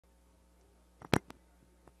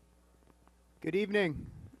Good evening.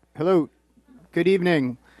 Hello. Good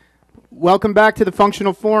evening. Welcome back to the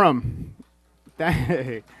Functional Forum.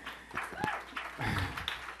 We're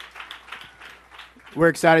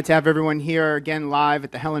excited to have everyone here again live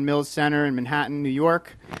at the Helen Mills Center in Manhattan, New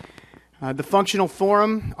York. The Functional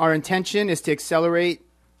Forum, our intention is to accelerate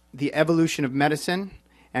the evolution of medicine,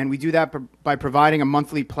 and we do that by providing a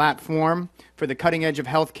monthly platform for the cutting edge of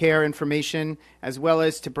healthcare information, as well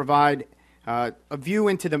as to provide a view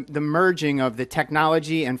into the merging of the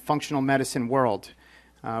technology and functional medicine world.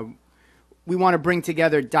 We want to bring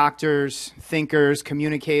together doctors, thinkers,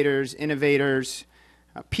 communicators, innovators,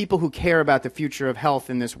 people who care about the future of health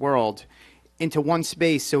in this world into one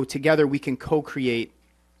space so together we can co-create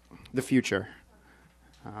the future.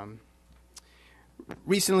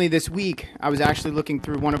 Recently this week, I was actually looking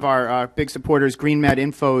through one of our big supporters, GreenMed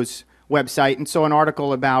Info's website, and saw an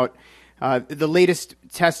article about the latest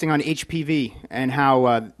testing on HPV and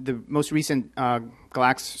how the most recent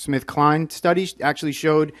GlaxoSmithKline study actually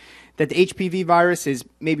showed that the HPV virus is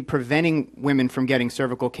maybe preventing women from getting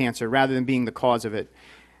cervical cancer rather than being the cause of it.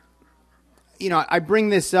 You know, I bring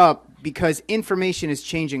this up because information is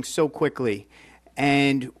changing so quickly,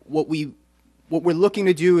 and what we're looking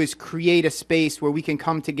to do is create a space where we can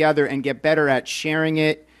come together and get better at sharing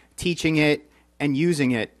it, teaching it, and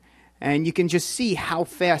using it. And you can just see how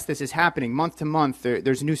fast this is happening. Month to month,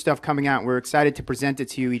 there's new stuff coming out. We're excited to present it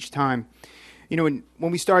to you each time. You know,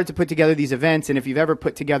 when we started to put together these events, and if you've ever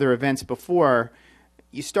put together events before,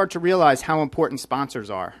 you start to realize how important sponsors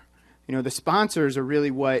are. You know, the sponsors are really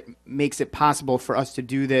what makes it possible for us to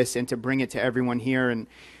do this and to bring it to everyone here. And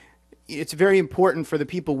it's very important for the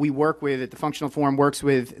people we work with, that the Functional Forum works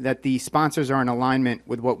with, that the sponsors are in alignment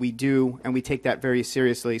with what we do, and we take that very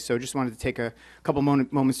seriously. So just wanted to take a couple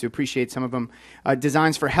moments to appreciate some of them.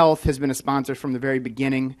 Designs for Health has been a sponsor from the very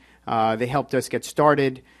beginning. They helped us get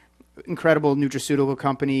started. Incredible nutraceutical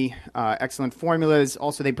company, excellent formulas.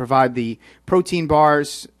 Also, they provide the protein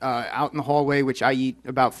bars out in the hallway, which I eat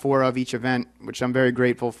about 4 of each event, which I'm very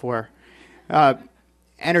grateful for.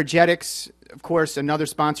 Energetics, of course, another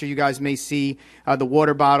sponsor you guys may see, the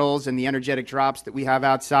water bottles and the energetic drops that we have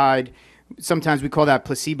outside. Sometimes we call that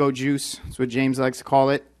placebo juice. That's what James likes to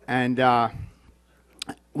call it. And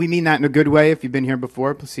we mean that in a good way. If you've been here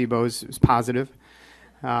before, placebo is positive.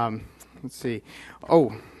 Let's see.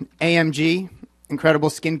 Oh, AMG, incredible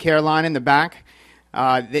skincare line in the back.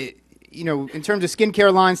 You know, in terms of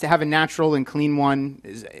skincare lines, to have a natural and clean one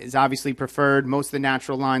is obviously preferred. Most of the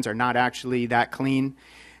natural lines are not actually that clean.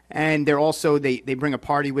 And they're also, they bring a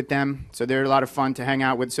party with them, so they're a lot of fun to hang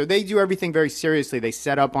out with. So they do everything very seriously. They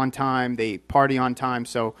set up on time, they party on time,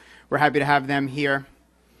 so we're happy to have them here.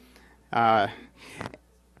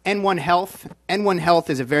 N1 Health. N1 Health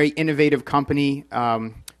is a very innovative company,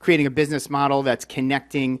 creating a business model that's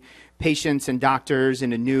connecting patients and doctors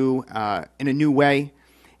in a new way.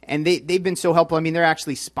 And they've been so helpful. I mean, they're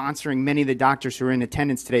actually sponsoring many of the doctors who are in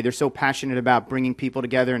attendance today. They're so passionate about bringing people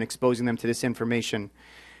together and exposing them to this information.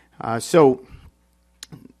 So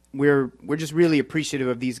we're just really appreciative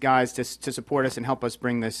of these guys to support us and help us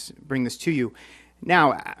bring this to you.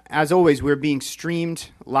 Now, as always, we're being streamed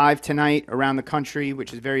live tonight around the country,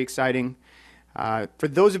 which is very exciting. For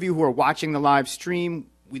those of you who are watching the live stream,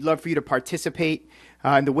 we'd love for you to participate.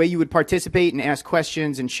 And the way you would participate and ask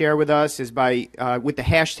questions and share with us is by with the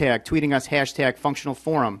hashtag, tweeting us hashtag Functional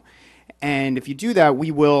Forum. And if you do that,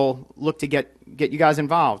 we will look to get you guys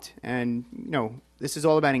involved. And, you know, this is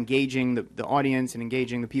all about engaging the audience and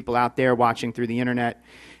engaging the people out there watching through the internet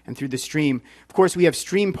and through the stream. Of course, we have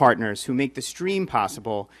stream partners who make the stream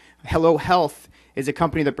possible. Hello Health is a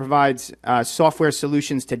company that provides software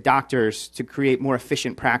solutions to doctors to create more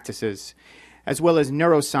efficient practices, as well as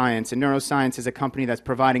Neuroscience. And Neuroscience is a company that's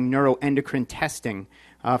providing neuroendocrine testing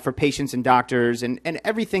for patients and doctors. And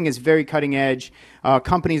everything is very cutting edge.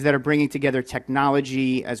 Companies that are bringing together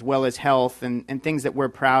technology as well as health and things that we're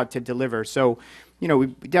proud to deliver. So, you know, we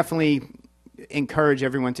definitely encourage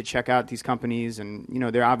everyone to check out these companies. And, you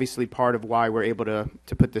know, they're obviously part of why we're able to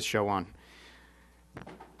put this show on.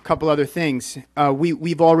 A couple other things.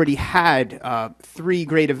 We've already had 3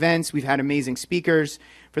 great events. We've had amazing speakers.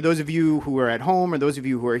 For those of you who are at home or those of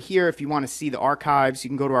you who are here, if you want to see the archives, you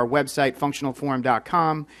can go to our website,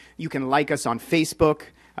 functionalforum.com. You can like us on Facebook,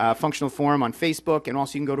 Functional Forum on Facebook, and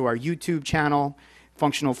also you can go to our YouTube channel,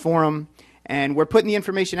 Functional Forum. And we're putting the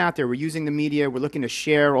information out there. We're using the media. We're looking to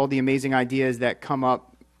share all the amazing ideas that come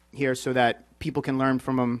up here so that people can learn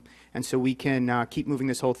from them and so we can keep moving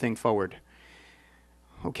this whole thing forward.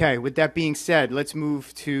 Okay, with that being said, let's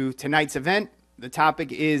move to tonight's event. The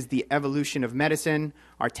topic is the evolution of medicine.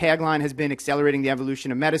 Our tagline has been accelerating the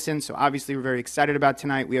evolution of medicine, so obviously we're very excited about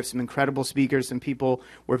tonight. We have some incredible speakers, some people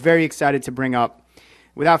we're very excited to bring up.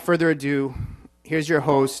 Without further ado, here's your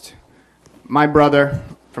host, my brother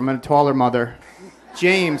from a taller mother,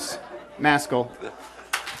 James Maskell.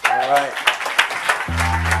 All right.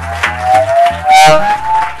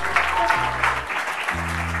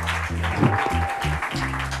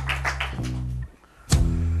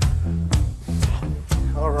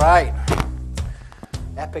 All right.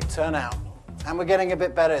 Epic turnout. And we're getting a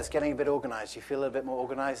bit better. It's getting a bit organized. You feel a little bit more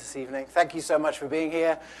organized this evening. Thank you so much for being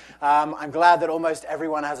here. I'm glad that almost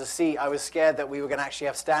everyone has a seat. I was scared that we were going to actually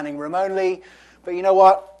have standing room only. But you know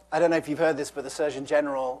what? I don't know if you've heard this, but the Surgeon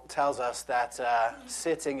General tells us that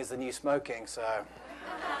sitting is the new smoking. So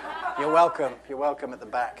you're welcome. You're welcome at the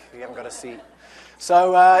back if you haven't got a seat.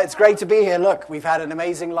 So it's great to be here. Look, we've had an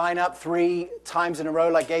amazing lineup 3 times in a row,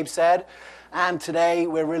 like Gabe said. And today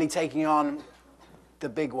we're really taking on the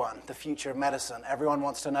big one, the future of medicine. Everyone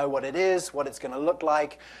wants to know what it is, what it's going to look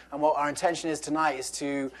like, and what our intention is tonight is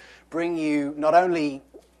to bring you not only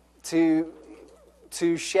to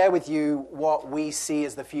share with you what we see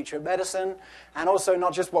as the future of medicine, and also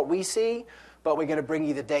not just what we see, but we're going to bring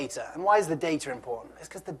you the data. And why is the data important? It's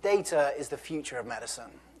because the data is the future of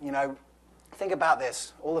medicine. You know, think about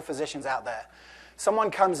this, all the physicians out there.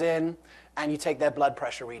 Someone comes in and you take their blood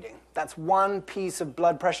pressure reading. That's one piece of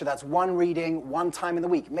blood pressure, that's one reading, one time in the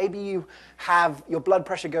week. Maybe you have, your blood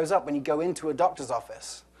pressure goes up when you go into a doctor's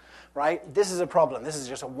office, right? This is a problem. This is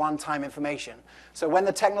just a one-time information. So when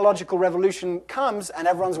the technological revolution comes and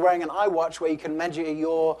everyone's wearing an iWatch where you can measure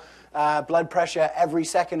your blood pressure every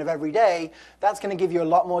second of every day, that's going to give you a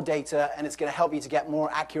lot more data and it's going to help you to get more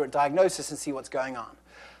accurate diagnosis and see what's going on.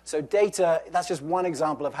 So data, that's just one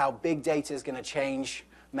example of how big data is going to change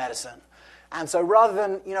medicine. And so rather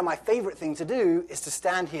than, you know, my favorite thing to do is to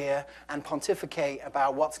stand here and pontificate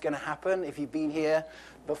about what's going to happen. If you've been here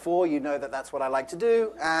before, you know that that's what I like to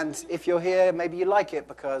do. And if you're here, maybe you like it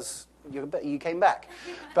because you came back.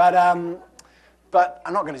 But I'm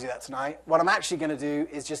not going to do that tonight. What I'm actually going to do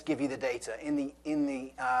is just give you the data in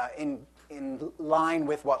line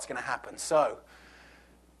with what's going to happen. So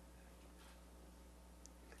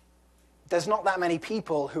there's not that many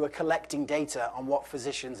people who are collecting data on what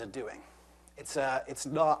physicians are doing. It's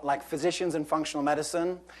not like physicians and functional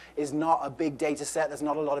medicine is not a big data set. There's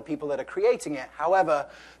not a lot of people that are creating it. However,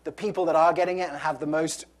 the people that are getting it and have the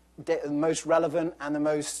most relevant and the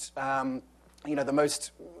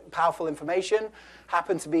most powerful information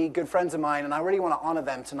happen to be good friends of mine, and I really want to honor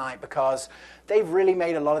them tonight because they've really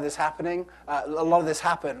made a lot of this happen.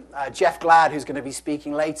 Jeff Glad, who's going to be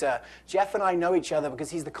speaking later, Jeff and I know each other because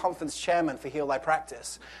he's the conference chairman for Heal Thy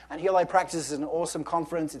Practice. And Heal Thy Practice is an awesome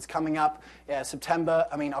conference. It's coming up October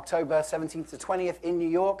 17th to 20th in New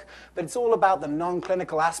York. But it's all about the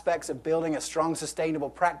non-clinical aspects of building a strong, sustainable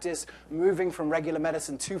practice, moving from regular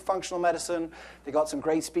medicine to functional medicine. They got some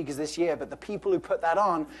great speakers this year, but the people who put that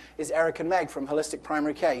on is Eric and Meg from Holistic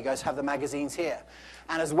Primary Care. You guys have the magazines here.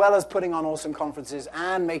 And as well as putting on awesome conferences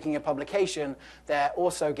and making a publication, they're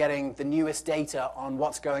also getting the newest data on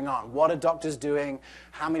what's going on. What are doctors doing?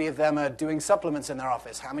 How many of them are doing supplements in their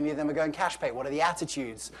office? How many of them are going cash pay? What are the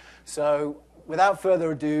attitudes? So without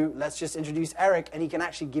further ado, let's just introduce Eric, and he can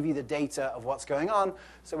actually give you the data of what's going on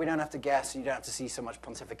so we don't have to guess and you don't have to see so much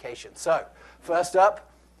pontification. So first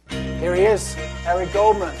up, here he is, Eric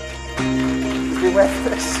Goldman. He's been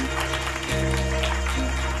with us.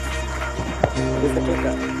 Here's the clicker.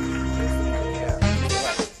 Yeah.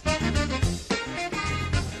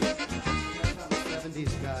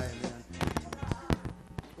 70s guy, man.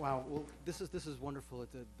 Wow. Well, this is wonderful.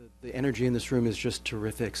 The energy in this room is just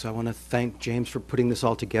terrific. So I want to thank James for putting this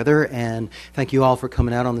all together, and thank you all for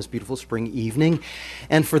coming out on this beautiful spring evening.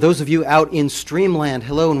 And for those of you out in Streamland,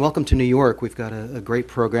 hello and welcome to New York. We've got a great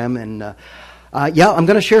program, and I'm going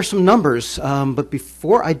to share some numbers. But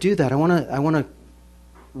before I do that, I want to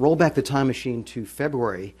roll back the time machine to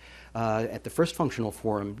February at the first Functional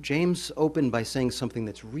Forum. James opened by saying something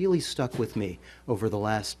that's really stuck with me over the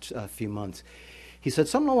last few months. He said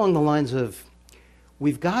something along the lines of,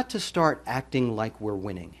 we've got to start acting like we're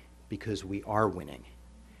winning because we are winning.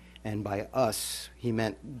 And by us, he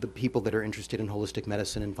meant the people that are interested in holistic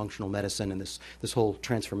medicine and functional medicine and this whole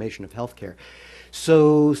transformation of healthcare.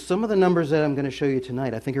 So some of the numbers that I'm going to show you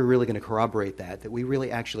tonight, I think are really going to corroborate that we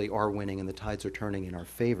really actually are winning and the tides are turning in our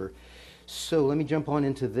favor. So let me jump on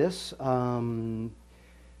into this.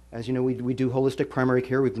 As you know, we do holistic primary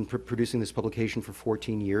care. We've been producing this publication for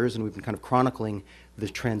 14 years, and we've been kind of chronicling the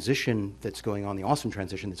transition that's going on, the awesome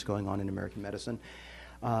transition that's going on in American medicine.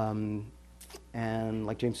 And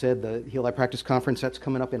like James said, the Heal I Practice Conference, that's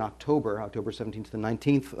coming up in October 17th to the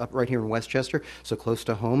 19th, up right here in Westchester, so close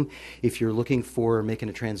to home. If you're looking for making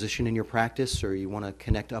a transition in your practice or you want to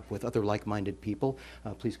connect up with other like-minded people,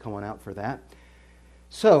 please come on out for that.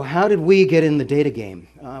 So how did we get in the data game?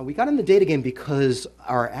 We got in the data game because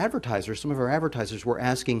our advertisers, some of our advertisers, were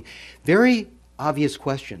asking very obvious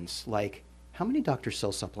questions like, how many doctors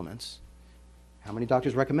sell supplements? How many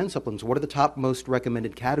doctors recommend supplements? What are the top most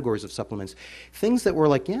recommended categories of supplements? Things that were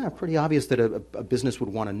like, yeah, pretty obvious that a business would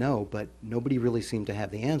want to know, but nobody really seemed to have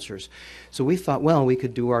the answers. So we thought, well, we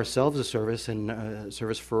could do ourselves a service and a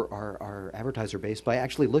service for our advertiser base by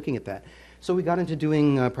actually looking at that. So we got into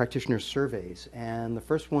doing practitioner surveys, and the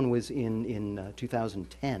first one was in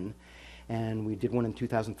 2010, and we did one in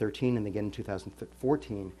 2013 and again in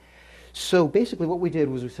 2014. So basically what we did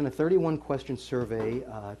was we sent a 31-question survey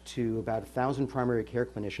to about 1,000 primary care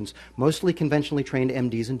clinicians, mostly conventionally trained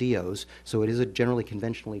MDs and DOs, so it is a generally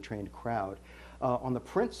conventionally trained crowd. On the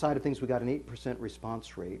print side of things, we got an 8%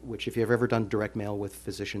 response rate, which if you've ever done direct mail with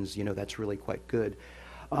physicians, you know that's really quite good.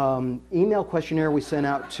 Email questionnaire we sent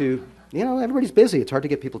out to, everybody's busy. It's hard to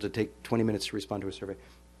get people to take 20 minutes to respond to a survey.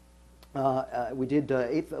 We did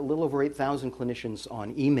a little over 8,000 clinicians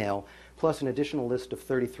on email, plus an additional list of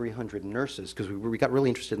 3,300 nurses, because we got really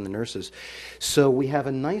interested in the nurses. So we have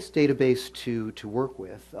a nice database to work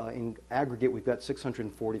with. In aggregate, we've got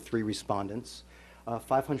 643 respondents,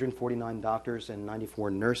 549 doctors, and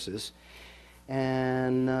 94 nurses.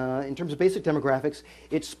 And in terms of basic demographics,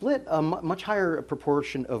 it split a much higher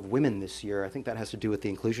proportion of women this year. I think that has to do with the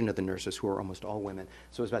inclusion of the nurses, who are almost all women.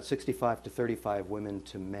 So it was about 65 to 35 women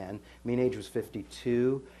to men. Mean age was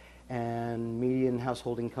 52, and median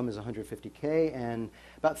household income is $150K, and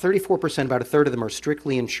about 34%, about a third of them are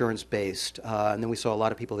strictly insurance-based. And then we saw a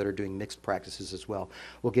lot of people that are doing mixed practices as well.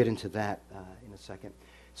 We'll get into that in a second.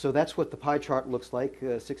 So that's what the pie chart looks like,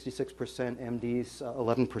 66% MDs,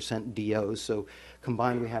 11% DOs. So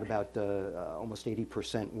combined we had about almost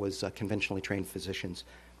 80% was conventionally trained physicians.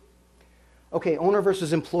 Okay, owner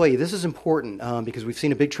versus employee. This is important because we've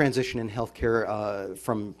seen a big transition in healthcare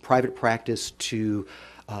from private practice to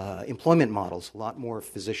employment models. A lot more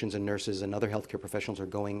physicians and nurses and other healthcare professionals are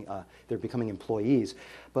going, they're becoming employees.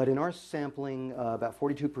 But in our sampling, about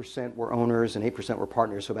 42% were owners and 8% were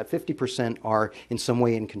partners. So about 50% are in some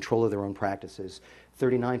way in control of their own practices.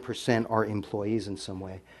 39% are employees in some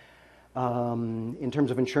way. In terms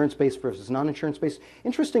of insurance-based versus non-insurance-based,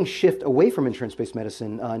 interesting shift away from insurance-based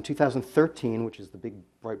medicine. In 2013, which is the big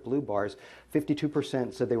bright blue bars,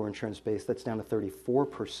 52% said they were insurance-based. That's down to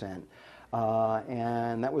 34%.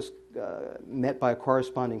 And that was met by a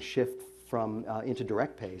corresponding shift from into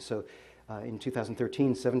direct pay. So in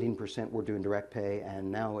 2013, 17% were doing direct pay, and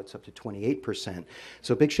now it's up to 28%.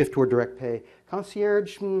 So a big shift toward direct pay.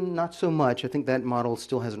 Concierge, not so much. I think that model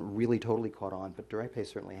still hasn't really totally caught on, but direct pay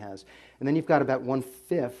certainly has. And then you've got about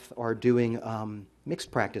 1/5 are doing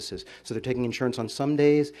mixed practices. So they're taking insurance on some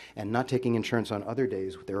days and not taking insurance on other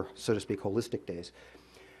days. They're, so to speak, holistic days.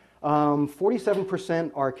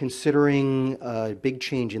 47% are considering a big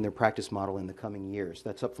change in their practice model in the coming years.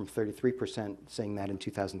 That's up from 33% saying that in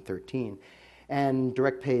 2013. And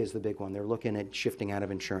direct pay is the big one. They're looking at shifting out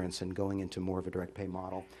of insurance and going into more of a direct pay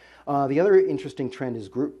model. The other interesting trend is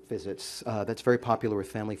group visits. That's very popular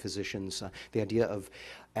with family physicians. The idea of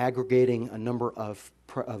aggregating a number of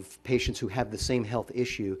patients who have the same health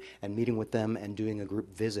issue and meeting with them and doing a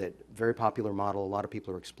group visit. Very popular model. A lot of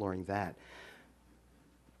people are exploring that.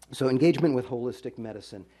 So engagement with holistic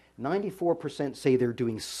medicine. 94% say they're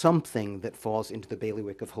doing something that falls into the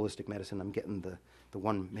bailiwick of holistic medicine. I'm getting the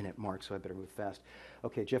 1 minute mark, so I better move fast.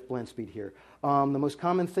 Okay, Jeff Blandspeed here. The most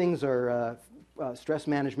common things are stress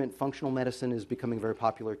management. Functional medicine is becoming a very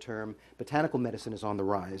popular term. Botanical medicine is on the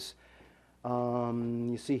rise.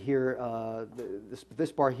 You see here,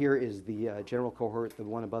 this bar here is the general cohort. The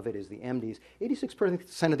one above it is the MDs.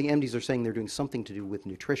 86% of the MDs are saying they're doing something to do with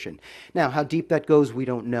nutrition. Now, how deep that goes, we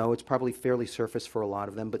don't know. It's probably fairly surface for a lot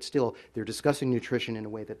of them, but still, they're discussing nutrition in a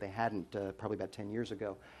way that they hadn't probably about 10 years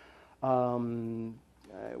ago.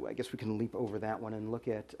 I guess we can leap over that one and look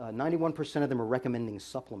at 91% of them are recommending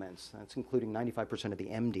supplements. That's including 95% of the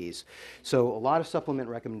MDs. So a lot of supplement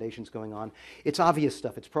recommendations going on. It's obvious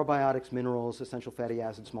stuff. It's probiotics, minerals, essential fatty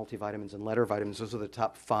acids, multivitamins, and letter vitamins. Those are the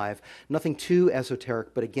top 5. Nothing too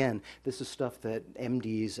esoteric, but again, this is stuff that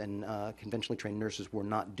MDs and conventionally trained nurses were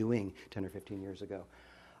not doing 10 or 15 years ago.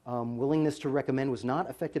 Willingness to recommend was not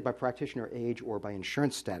affected by practitioner age or by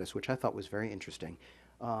insurance status, which I thought was very interesting.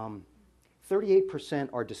 38%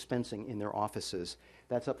 are dispensing in their offices.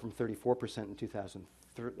 That's up from 34% in 2013.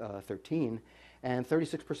 2013. And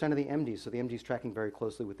 36% of the MDs, so the MDs tracking very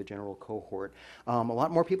closely with the general cohort. A lot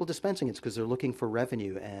more people dispensing. It's because they're looking for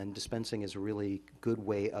revenue, and dispensing is a really good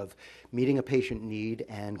way of meeting a patient need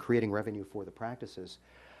and creating revenue for the practices.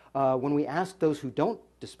 When we ask those who don't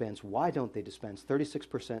dispense, why don't they dispense,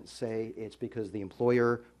 36% say it's because the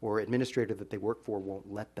employer or administrator that they work for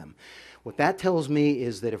won't let them. What that tells me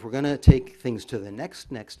is that if we're going to take things to the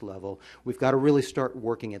next level, we've got to really start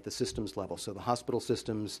working at the systems level. So the hospital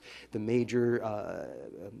systems, the major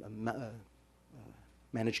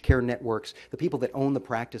managed care networks, the people that own the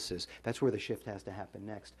practices, that's where the shift has to happen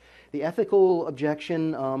next. The ethical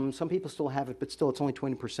objection, some people still have it, but still it's only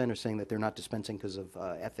 20% are saying that they're not dispensing because of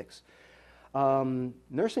ethics.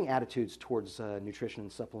 Nursing attitudes towards nutrition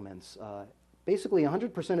and supplements. Basically,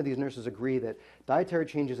 100% of these nurses agree that dietary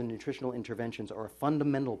changes and nutritional interventions are a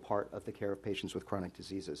fundamental part of the care of patients with chronic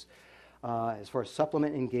diseases. As far as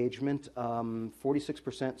supplement engagement,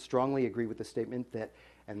 46% strongly agree with the statement that,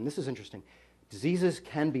 and this is interesting, diseases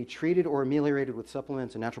can be treated or ameliorated with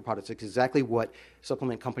supplements and natural products. It's exactly what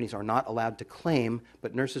supplement companies are not allowed to claim,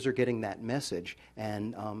 but nurses are getting that message.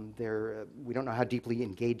 And we don't know how deeply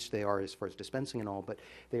engaged they are as far as dispensing and all, but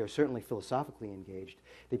they are certainly philosophically engaged.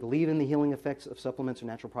 They believe in the healing effects of supplements and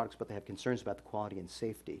natural products, but they have concerns about the quality and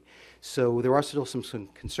safety. So there are still some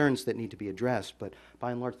concerns that need to be addressed, but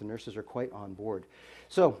by and large, the nurses are quite on board.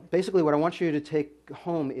 So basically what I want you to take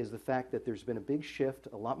home is the fact that there's been a big shift,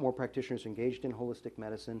 a lot more practitioners engaged in holistic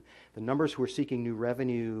medicine. The numbers who are seeking new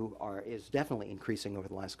revenue is definitely increasing over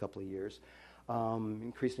the last couple of years.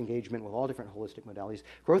 Increased engagement with all different holistic modalities.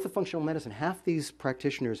 Growth of functional medicine, half these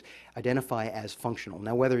practitioners identify as functional.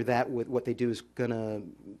 Now whether that with what they do is going to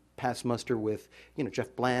pass muster with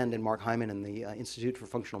Jeff Bland and Mark Hyman and the Institute for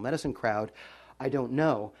Functional Medicine crowd, I don't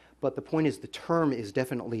know. But the point is the term is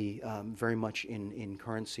definitely very much in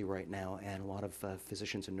currency right now, and a lot of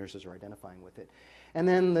physicians and nurses are identifying with it. And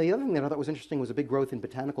then the other thing that I thought was interesting was a big growth in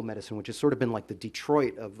botanical medicine, which has sort of been like the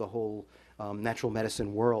Detroit of the whole natural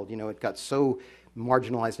medicine world. It got so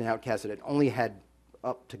marginalized and outcast that it only had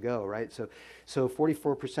up to go, right? So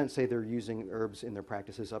 44% say they're using herbs in their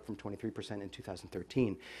practices, up from 23% in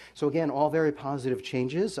 2013. So again, all very positive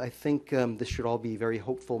changes. I think this should all be very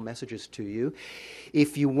hopeful messages to you.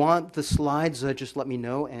 If you want the slides, just let me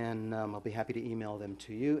know, and I'll be happy to email them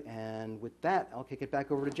to you. And with that, I'll kick it back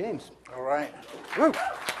over to James. All right. Woo.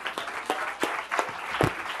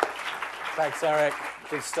 Thanks, Eric.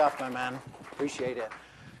 Good stuff, my man. Appreciate it.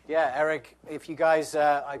 Yeah, Eric, if you guys,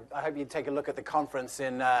 I hope you take a look at the conference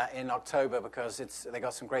in October, because they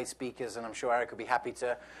got some great speakers, and I'm sure Eric would be happy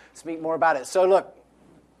to speak more about it. So look,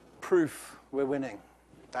 proof, we're winning.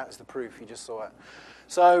 That was the proof, you just saw it.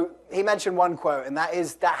 So he mentioned one quote, and that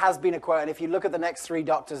has been a quote, and if you look at the next three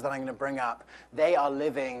doctors that I'm going to bring up, they are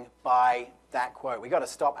living by that quote. We got to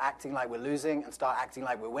stop acting like we're losing and start acting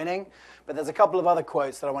like we're winning. But there's a couple of other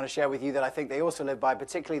quotes that I want to share with you that I think they also live by,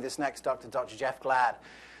 particularly this next doctor, Dr. Jeff Glad.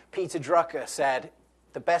 Peter Drucker said,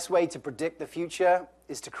 the best way to predict the future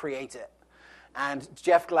is to create it. And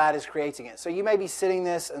Jeff Glad is creating it. So you may be sitting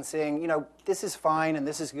this and saying, this is fine and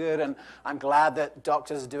this is good, and I'm glad that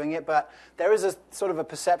doctors are doing it, but there is a sort of a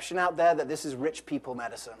perception out there that this is rich people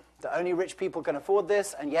medicine, that only rich people can afford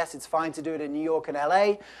this, and yes, it's fine to do it in New York and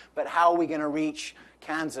LA, but how are we going to reach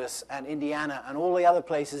Kansas and Indiana and all the other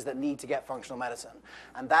places that need to get functional medicine?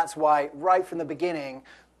 And that's why, right from the beginning,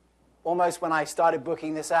 almost when I started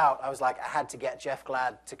booking this out, I was like, I had to get Jeff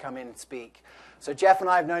Glad to come in and speak. So Jeff and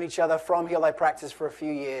I have known each other from Heal Thy Practice for a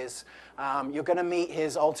few years. You're going to meet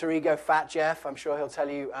his alter ego, Fat Jeff. I'm sure he'll tell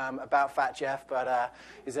you about Fat Jeff, but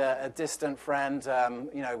he's a distant friend,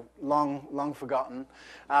 long forgotten.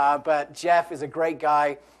 But Jeff is a great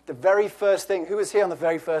guy. The very first thing, who was here on the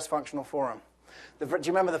very first functional forum? Do you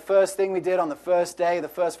remember the first thing we did on the first day, the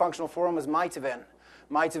first functional forum was Mitavin.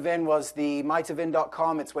 Mitavin was the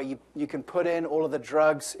mitavin.com. It's where you can put in all of the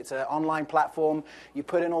drugs. It's an online platform. You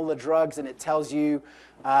put in all the drugs, and it tells you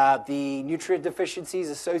the nutrient deficiencies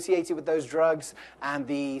associated with those drugs and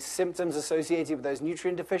the symptoms associated with those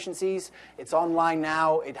nutrient deficiencies. It's online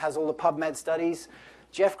now. It has all the PubMed studies.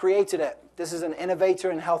 Jeff created it. This is an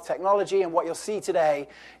innovator in health technology, and what you'll see today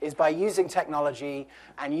is by using technology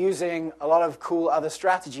and using a lot of cool other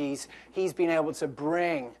strategies, he's been able to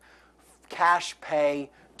bring cash pay,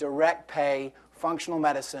 direct pay, functional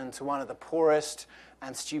medicine to one of the poorest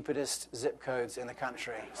and stupidest zip codes in the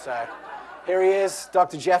country. So here he is,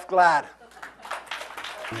 Dr. Jeff Glad.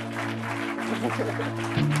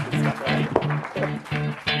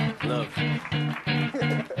 Look,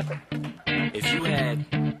 if you had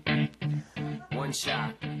one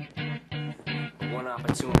shot, one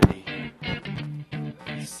opportunity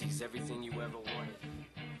to seize everything you ever wanted,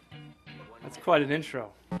 That's quite an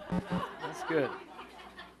intro. That's good.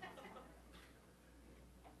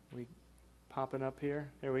 We popping up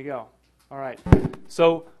here? There we go. All right.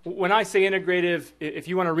 So when I say integrative, if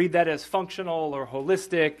you want to read that as functional or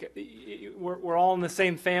holistic, we're all in the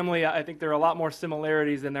same family. I think there are a lot more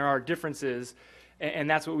similarities than there are differences, and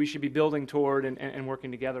that's what we should be building toward and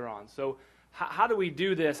working together on. So how do we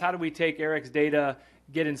do this? How do we take Eric's data,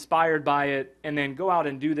 get inspired by it, and then go out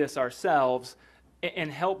and do this ourselves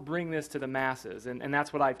and help bring this to the masses? And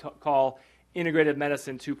that's what I call integrative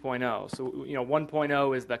medicine 2.0. So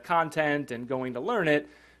 1.0 is the content and going to learn it.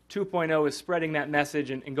 2.0 is spreading that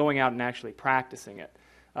message and going out and actually practicing it.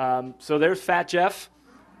 So there's Fat Jeff.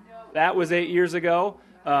 That was 8 years ago.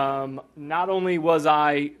 Not only was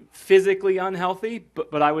I physically unhealthy,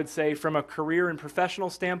 but I would say from a career and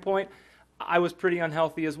professional standpoint, I was pretty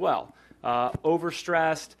unhealthy as well.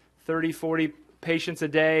 Overstressed, 30, 40 patients a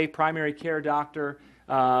day, primary care doctor.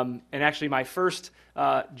 And actually my first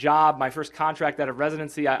job, my first contract out of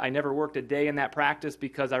residency, I never worked a day in that practice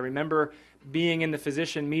because I remember being in the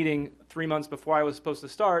physician meeting 3 months before I was supposed to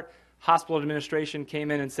start. Hospital administration came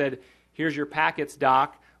in and said, here's your packets,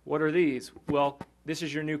 doc. What are these? Well, this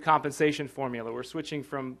is your new compensation formula. We're switching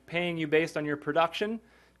from paying you based on your production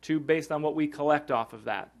to based on what we collect off of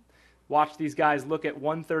that. Watch these guys look at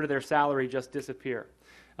 1/3 of their salary just disappear.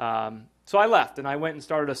 So I left and I went and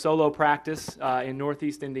started a solo practice in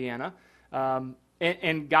Northeast Indiana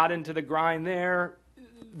and got into the grind there.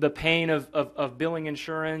 The pain of billing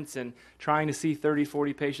insurance and trying to see 30,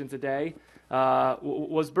 40 patients a day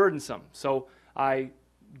was burdensome. So I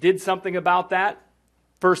did something about that.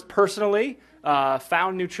 First, personally,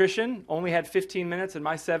 found nutrition. Only had 15 minutes in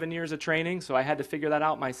my 7 years of training, so I had to figure that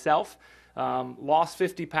out myself. Lost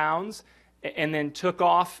 50 pounds. And then took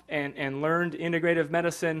off and learned integrative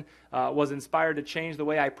medicine, was inspired to change the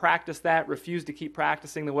way I practiced that, refused to keep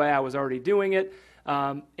practicing the way I was already doing it.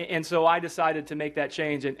 And so I decided to make that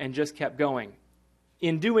change and just kept going.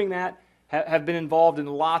 In doing that, have been involved in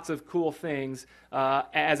lots of cool things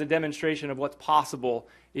as a demonstration of what's possible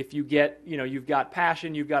if you get, you've got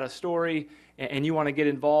passion, you've got a story, and you want to get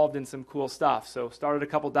involved in some cool stuff. So started a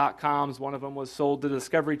couple .coms. One of them was sold to the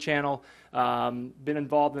Discovery Channel. Been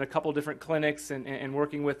involved in a couple different clinics and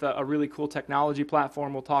working with a really cool technology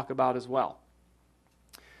platform we'll talk about as well.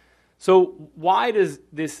 So why does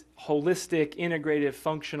this holistic, integrative,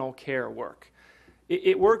 functional care work?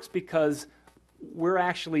 It works because we're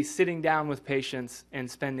actually sitting down with patients and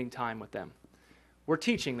spending time with them. We're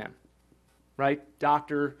teaching them, right?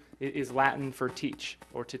 Doctor is Latin for teach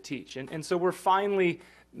or to teach. And so we're finally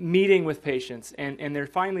meeting with patients and they're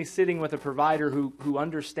finally sitting with a provider who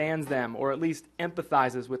understands them or at least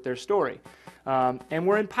empathizes with their story. And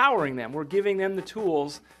we're empowering them. We're giving them the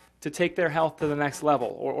tools to take their health to the next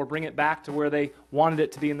level or bring it back to where they wanted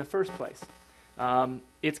it to be in the first place.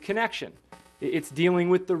 It's connection. It's dealing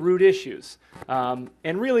with the root issues. And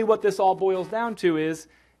really what this all boils down to is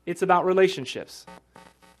it's about relationships.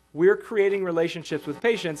 We're creating relationships with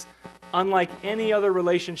patients unlike any other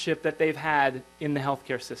relationship that they've had in the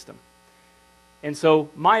healthcare system. And so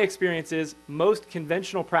my experience is most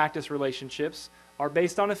conventional practice relationships are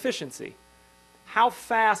based on efficiency. How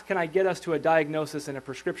fast can I get us to a diagnosis and a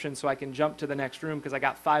prescription so I can jump to the next room because I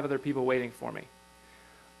got 5 other people waiting for me?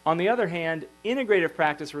 On the other hand, integrative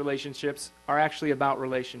practice relationships are actually about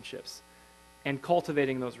relationships and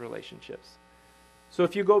cultivating those relationships. So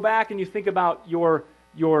if you go back and you think about your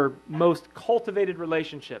most cultivated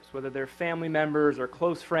relationships, whether they're family members or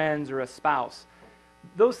close friends or a spouse,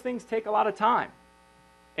 those things take a lot of time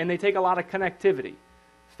and they take a lot of connectivity,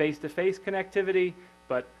 face-to-face connectivity.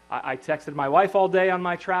 But I texted my wife all day on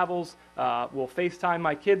my travels. We'll FaceTime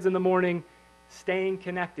my kids in the morning. Staying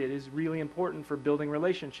connected is really important for building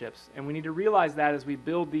relationships. And we need to realize that as we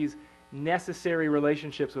build these necessary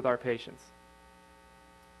relationships with our patients.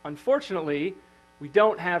 Unfortunately, we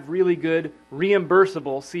don't have really good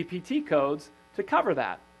reimbursable CPT codes to cover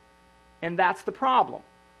that. And that's the problem.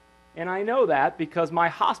 And I know that because my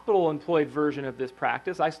hospital-employed version of this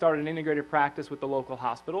practice, I started an integrated practice with the local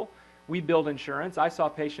hospital. We billed insurance. I saw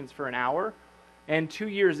patients for an hour. And 2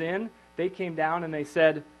 years in, they came down and they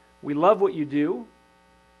said, we love what you do.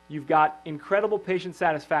 You've got incredible patient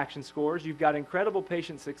satisfaction scores. You've got incredible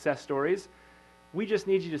patient success stories. We just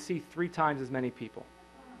need you to see 3 times as many people.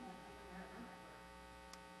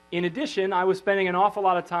 In addition, I was spending an awful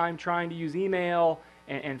lot of time trying to use email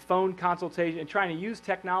and phone consultation and trying to use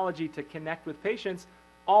technology to connect with patients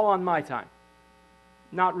all on my time,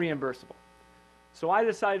 not reimbursable. So I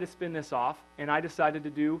decided to spin this off, and I decided to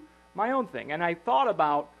do my own thing. And I thought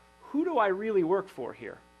about, who do I really work for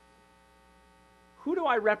here? Who do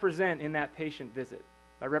I represent in that patient visit?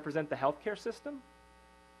 I represent the healthcare system,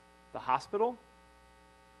 the hospital,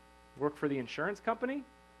 work for the insurance company.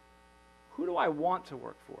 Who do I want to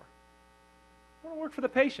work for? I want to work for the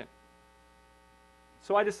patient.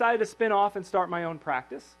 So I decided to spin off and start my own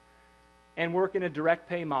practice and work in a direct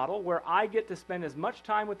pay model where I get to spend as much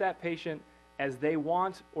time with that patient as they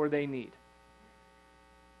want or they need.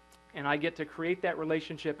 And I get to create that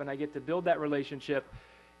relationship and I get to build that relationship,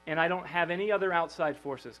 and I don't have any other outside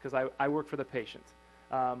forces because I work for the patient.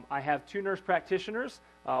 I have 2 nurse practitioners,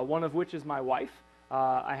 one of which is my wife.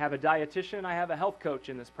 I have a dietitian, I have a health coach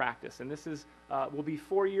in this practice, and this is will be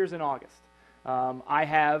 4 years in August. I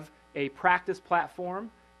have a practice platform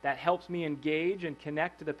that helps me engage and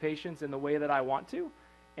connect to the patients in the way that I want to,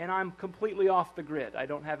 and I'm completely off the grid. I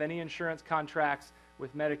don't have any insurance contracts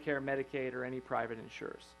with Medicare, Medicaid, or any private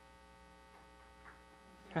insurers.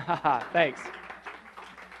 Thanks.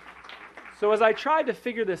 So as I tried to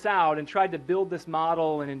figure this out and tried to build this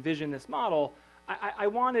model and envision this model, I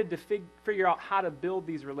wanted to figure out how to build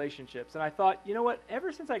these relationships. And I thought, you know what,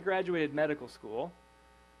 ever since I graduated medical school,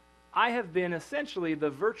 I have been essentially the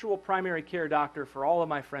virtual primary care doctor for all of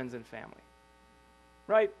my friends and family.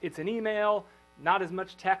 Right? It's an email, not as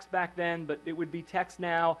much text back then, but it would be text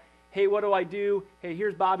now. Hey, what do I do? Hey,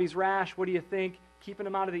 here's Bobby's rash. What do you think? Keeping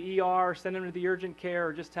him out of the ER, send him to the urgent care,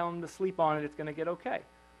 or just tell him to sleep on it. It's going to get okay.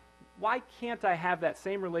 Why can't I have that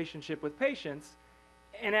same relationship with patients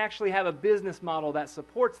and actually have a business model that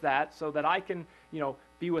supports that so that I can,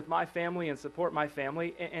 be with my family and support my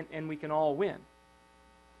family, and we can all win?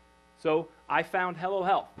 So I found Hello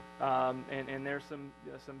Health, and there's some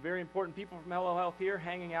very important people from Hello Health here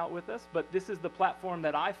hanging out with us, but this is the platform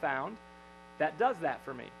that I found that does that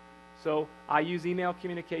for me. So I use email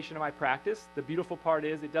communication in my practice. The beautiful part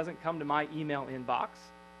is it doesn't come to my email inbox.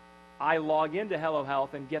 I log into Hello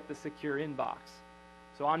Health and get the secure inbox.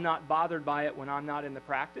 So I'm not bothered by it when I'm not in the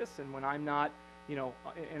practice, and when I'm not,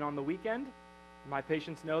 and on the weekend, my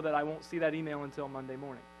patients know that I won't see that email until Monday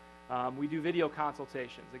morning. We do video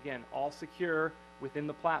consultations, again, all secure within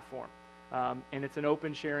the platform. And it's an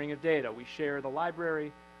open sharing of data. We share the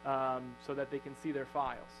library so that they can see their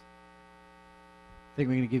files. I think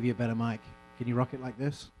we're going to give you a better mic. Can you rock it like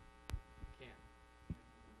this? I can.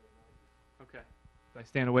 Okay. Do I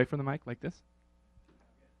stand away from the mic like this?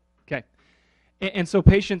 Okay. And so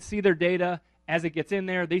patients see their data as it gets in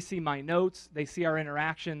there. They see my notes. They see our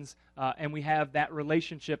interactions. And we have that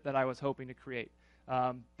relationship that I was hoping to create.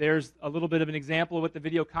 There's a little bit of an example of what the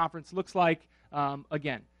video conference looks like.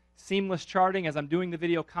 Again, seamless charting. As I'm doing the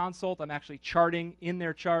video consult, I'm actually charting in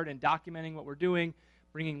their chart and documenting what we're doing,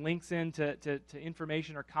 bringing links in to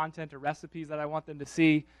information or content or recipes that I want them to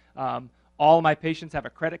see. All of my patients have a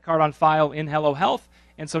credit card on file in Hello Health,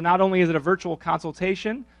 and so not only is it a virtual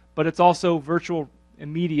consultation, but it's also virtual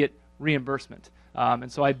immediate reimbursement.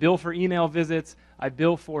 And so I bill for email visits, I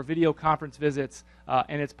bill for video conference visits,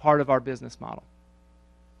 and it's part of our business model.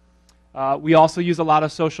 We also use a lot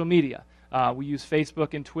of social media. We use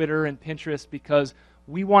Facebook and Twitter and Pinterest because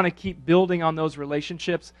we want to keep building on those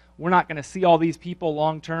relationships. We're not going to see all these people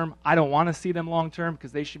long term. I don't want to see them long term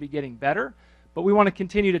because they should be getting better. But we want to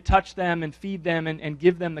continue to touch them and feed them and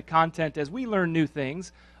give them the content as we learn new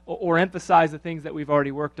things or emphasize the things that we've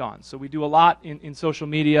already worked on. So we do a lot in social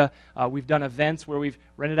media. We've done events where we've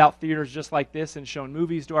rented out theaters just like this and shown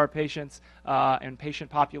movies to our patients and patient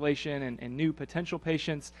population and new potential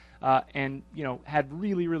patients and had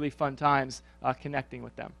really, really fun times connecting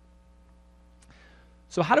with them.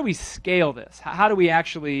 So how do we scale this? How do we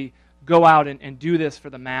actually go out and do this for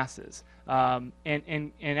the masses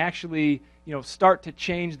and actually start to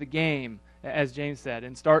change the game, as James said,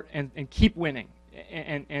 and start and keep winning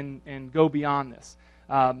and go beyond this?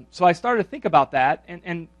 So I started to think about that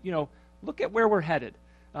and look at where we're headed.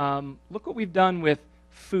 Look what we've done with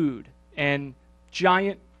food and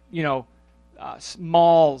giant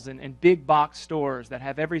malls and big box stores that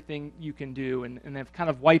have everything you can do and they've kind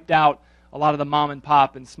of wiped out a lot of the mom and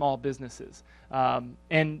pop and small businesses.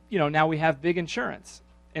 And now we have big insurance.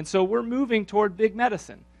 And so we're moving toward big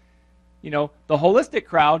medicine. The holistic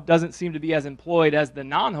crowd doesn't seem to be as employed as the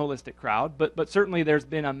non-holistic crowd, but certainly there's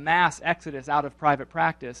been a mass exodus out of private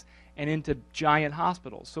practice and into giant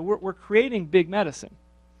hospitals. So we're creating big medicine.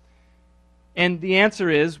 And the answer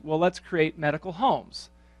is, well, let's create medical homes.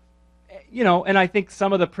 And I think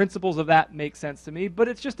some of the principles of that make sense to me, but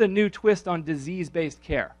it's just a new twist on disease-based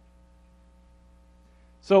care.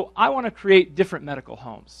 So I want to create different medical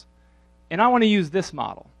homes. And I want to use this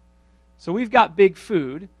model. So we've got big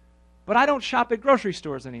food, but I don't shop at grocery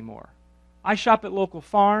stores anymore. I shop at local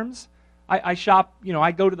farms. I shop,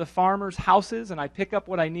 I go to the farmers' houses and I pick up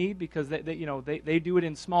what I need because they do it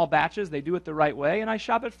in small batches. They do it the right way, and I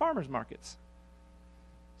shop at farmers markets.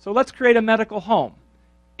 So let's create a medical home.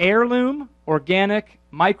 Heirloom, organic,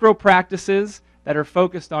 micro practices that are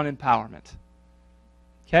focused on empowerment.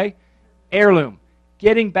 Okay? Heirloom,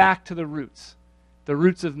 getting back to the roots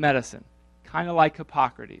of medicine, kind of like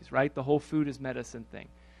Hippocrates, right? The whole food is medicine thing.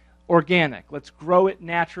 Organic, let's grow it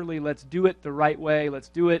naturally, let's do it the right way, let's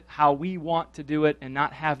do it how we want to do it and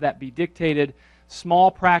not have that be dictated. Small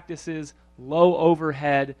practices, low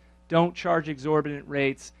overhead, don't charge exorbitant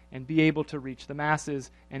rates, and be able to reach the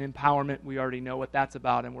masses. And empowerment, we already know what that's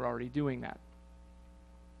about, and we're already doing that.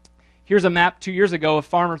 Here's a map 2 years ago of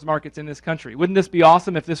farmers markets in this country. Wouldn't this be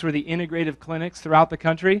awesome if this were the integrative clinics throughout the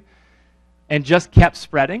country and just kept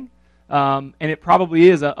spreading? And it probably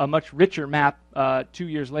is a much richer map 2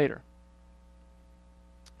 years later.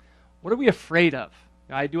 What are we afraid of?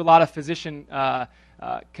 I do a lot of physician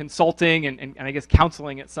consulting and I guess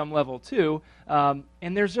counseling at some level too,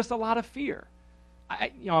 and there's just a lot of fear.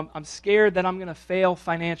 I'm scared that I'm going to fail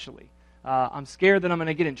financially. I'm scared that I'm going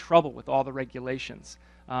to get in trouble with all the regulations.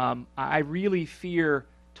 I really fear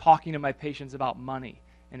talking to my patients about money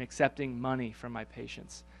and accepting money from my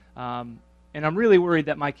patients. And I'm really worried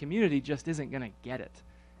that my community just isn't going to get it.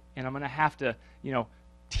 And I'm going to have to,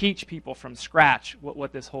 teach people from scratch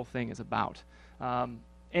what this whole thing is about.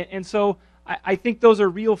 And so I think those are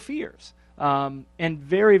real fears and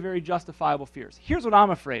very, very justifiable fears. Here's what I'm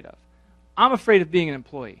afraid of. I'm afraid of being an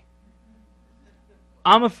employee.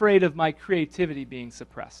 I'm afraid of my creativity being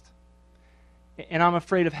suppressed. And I'm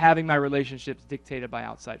afraid of having my relationships dictated by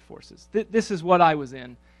outside forces. This is what I was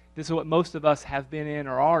in. This is what most of us have been in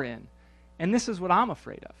or are in. And this is what I'm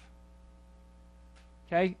afraid of.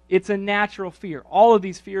 Okay? It's a natural fear. All of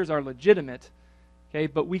these fears are legitimate, okay,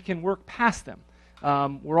 but we can work past them.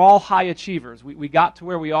 We're all high achievers. We got to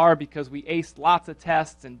where we are because we aced lots of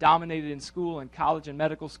tests and dominated in school and college and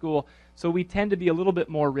medical school, so we tend to be a little bit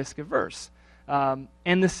more risk averse. And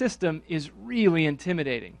the system is really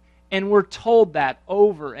intimidating. And we're told that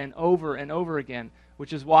over and over and over again,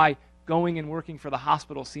 which is why going and working for the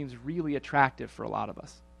hospital seems really attractive for a lot of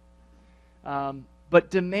us. But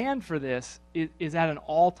demand for this is at an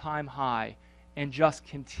all-time high and just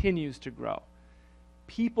continues to grow.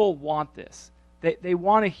 People want this. They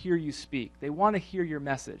want to hear you speak. They want to hear your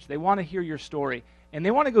message. They want to hear your story. And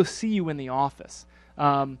they want to go see you in the office.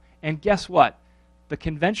 And guess what? The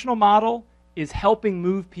conventional model is helping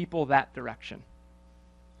move people that direction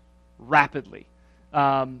rapidly.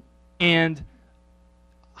 And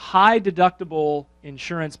high deductible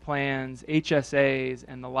insurance plans, HSAs,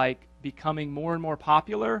 and the like becoming more and more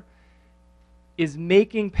popular is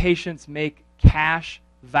making patients make cash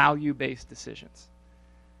value-based decisions.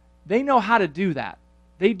 They know how to do that.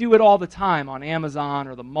 They do it all the time on Amazon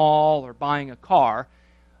or the mall or buying a car.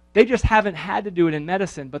 They just haven't had to do it in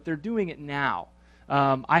medicine, but they're doing it now.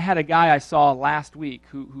 I had a guy I saw last week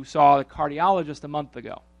who saw a cardiologist a month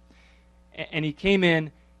ago. And he came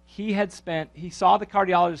in, he saw the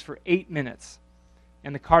cardiologist for 8 minutes.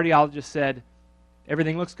 And the cardiologist said,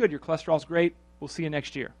 "Everything looks good, your cholesterol's great, we'll see you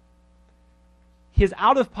next year." His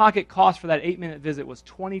out-of-pocket cost for that 8-minute visit was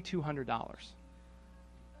 $2,200.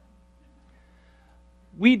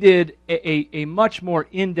 We did a much more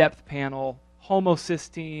in-depth panel,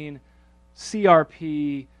 homocysteine,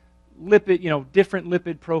 CRP, lipid, different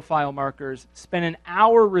lipid profile markers, spent an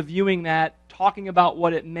hour reviewing that, talking about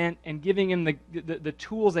what it meant, and giving him the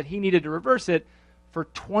tools that he needed to reverse it for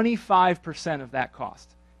 25% of that cost,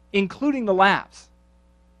 including the labs.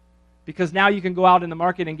 Because now you can go out in the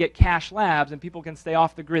market and get cash labs, and people can stay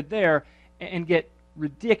off the grid there and get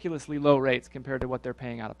ridiculously low rates compared to what they're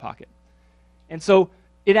paying out of pocket. And so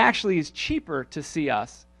it actually is cheaper to see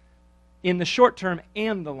us in the short term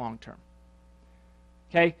and the long term.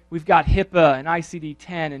 Okay, we've got HIPAA and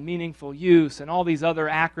ICD-10 and meaningful use and all these other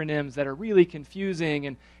acronyms that are really confusing,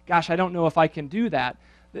 and gosh, I don't know if I can do that.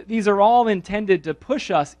 These are all intended to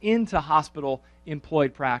push us into hospital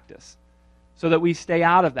employed practice so that we stay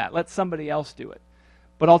out of that. Let somebody else do it.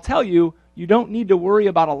 But I'll tell you, you don't need to worry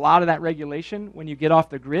about a lot of that regulation when you get off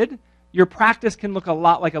the grid. Your practice can look a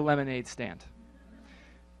lot like a lemonade stand.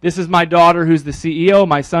 This is my daughter who's the CEO.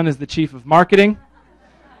 My son is the chief of marketing.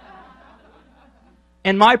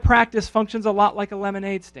 And my practice functions a lot like a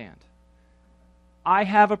lemonade stand. I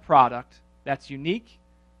have a product that's unique,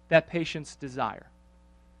 that patients desire.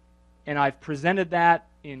 And I've presented that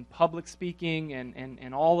in public speaking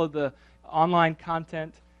and all of the online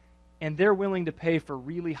content, and they're willing to pay for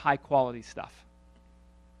really high quality stuff.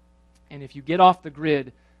 And if you get off the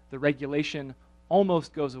grid, the regulation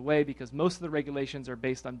almost goes away because most of the regulations are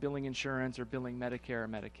based on billing insurance or billing Medicare or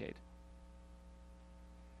Medicaid.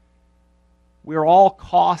 We're all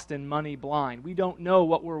cost and money blind. We don't know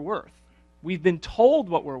what we're worth. We've been told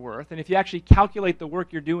what we're worth, and if you actually calculate the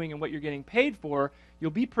work you're doing and what you're getting paid for,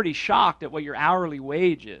 you'll be pretty shocked at what your hourly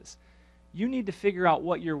wage is. You need to figure out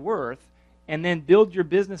what you're worth and then build your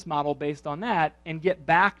business model based on that and get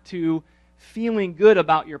back to feeling good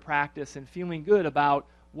about your practice and feeling good about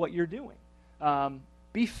what you're doing.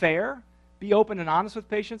 Be fair. Be open and honest with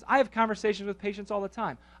patients. I have conversations with patients all the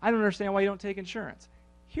time. I don't understand why you don't take insurance.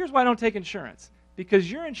 Here's why I don't take insurance.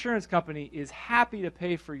 Because your insurance company is happy to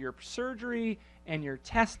pay for your surgery and your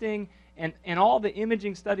testing and all the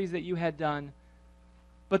imaging studies that you had done,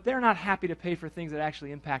 but they're not happy to pay for things that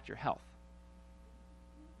actually impact your health.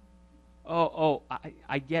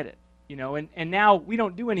 I get it. And now we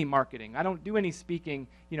don't do any marketing. I don't do any speaking,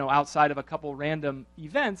 outside of a couple random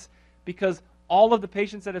events because all of the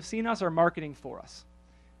patients that have seen us are marketing for us.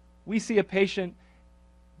 We see a patient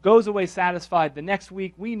goes away satisfied. The next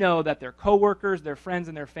week, we know that their coworkers, their friends,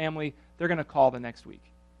 and their family, they're going to call the next week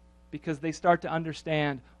because they start to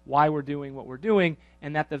understand why we're doing what we're doing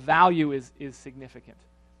and that the value is significant.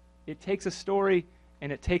 It takes a story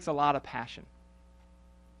and it takes a lot of passion.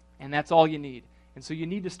 And that's all you need. And so you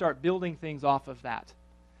need to start building things off of that.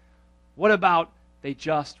 What about they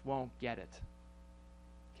just won't get it?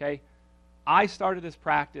 Okay? I started this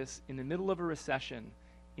practice in the middle of a recession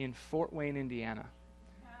in Fort Wayne, Indiana.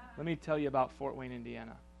 Let me tell you about Fort Wayne,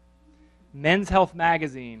 Indiana. Men's Health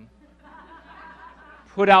magazine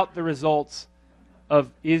put out the results of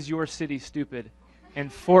Is Your City Stupid?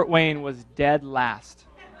 And Fort Wayne was dead last.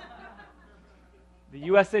 The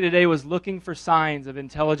USA Today was looking for signs of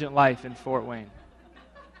intelligent life in Fort Wayne.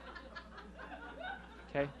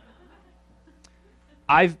 Okay?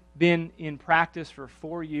 I've been in practice for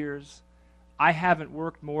 4 years. I haven't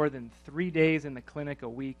worked more than 3 days in the clinic a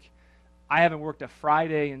week. I haven't worked a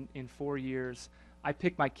Friday in 4 years. I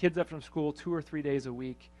pick my kids up from school 2 or 3 days a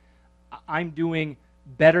week. I'm doing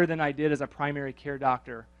better than I did as a primary care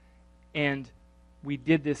doctor. And we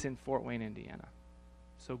did this in Fort Wayne, Indiana.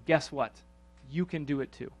 So guess what? You can do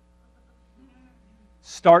it too.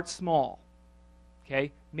 Start small.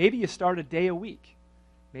 Okay? Maybe you start a day a week.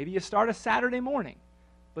 Maybe you start a Saturday morning.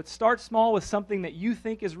 But start small with something that you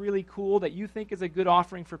think is really cool, that you think is a good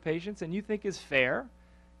offering for patients, and you think is fair.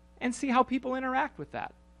 And see how people interact with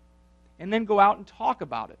that. And then go out and talk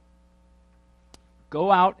about it.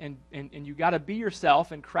 Go out and you got to be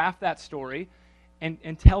yourself and craft that story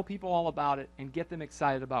and tell people all about it and get them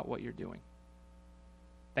excited about what you're doing.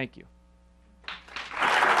 Thank you.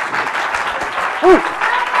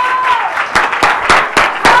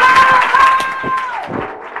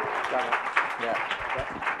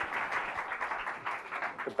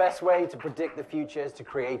 The best way to predict the future is to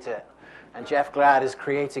create it. And Jeff Glad is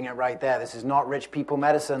creating it right there. This is not rich people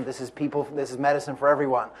medicine. This is medicine for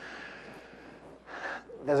everyone.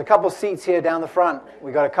 There's a couple seats here down the front.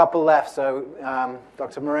 We got a couple left. So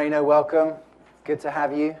Dr. Moreno, welcome. Good to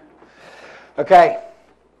have you. Okay.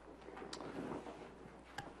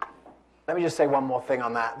 Let me just say one more thing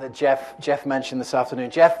on that Jeff mentioned this afternoon.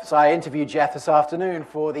 So I interviewed Jeff this afternoon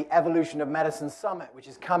for the Evolution of Medicine Summit, which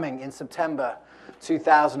is coming in September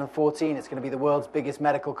 2014. It's going to be the world's biggest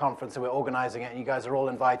medical conference, and we're organizing it, and you guys are all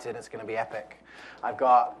invited. It's going to be epic. I've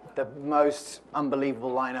got the most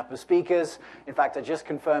unbelievable lineup of speakers. In fact, I just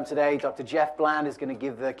confirmed today, Dr. Jeff Bland is going to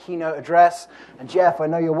give the keynote address. And Jeff, I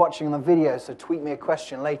know you're watching on the video, so tweet me a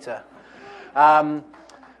question later. All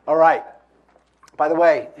right. By the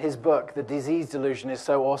way, his book, The Disease Delusion, is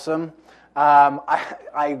so awesome.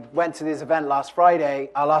 I went to this event last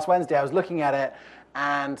Wednesday. I was looking at it,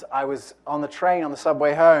 and I was on the train on the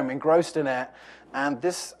subway home, engrossed in it. And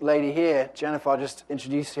this lady here, Jennifer, I'll just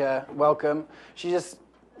introduce her. Welcome. She just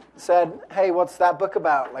said, "Hey, what's that book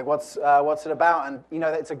about? Like, what's it about?" And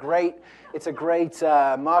it's a great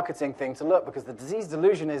marketing thing to look, because The Disease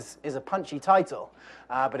Delusion is a punchy title,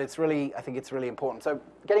 but I think it's really important. So,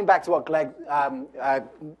 getting back to what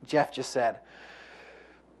Jeff just said.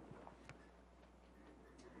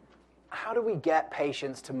 How do we get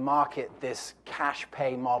patients to market this cash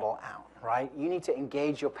pay model out, right? You need to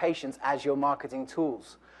engage your patients as your marketing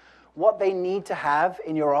tools. What they need to have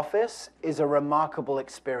in your office is a remarkable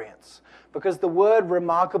experience, because the word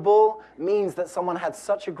remarkable means that someone had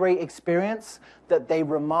such a great experience that they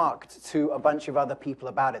remarked to a bunch of other people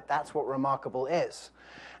about it. That's what remarkable is.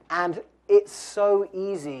 And it's so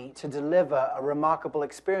easy to deliver a remarkable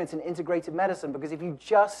experience in integrated medicine, because if you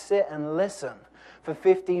just sit and listen for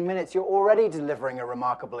 15 minutes, you're already delivering a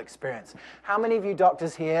remarkable experience. How many of you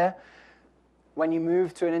doctors here when you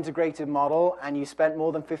moved to an integrated model and you spent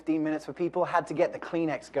more than 15 minutes with people, had to get the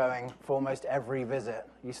Kleenex going for almost every visit.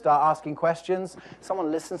 You start asking questions,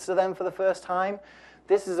 someone listens to them for the first time.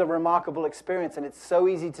 This is a remarkable experience, and it's so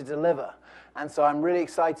easy to deliver. And so I'm really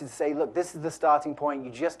excited to say, look, this is the starting point.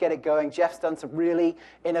 You just get it going. Jeff's done some really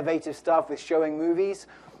innovative stuff with showing movies.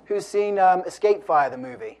 Who's seen Escape Fire, the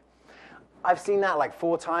movie? I've seen that like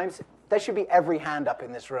 4 times. There should be every hand up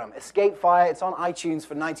in this room. Escape Fire, it's on iTunes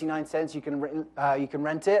for 99 cents. You can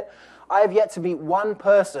rent it. I have yet to meet one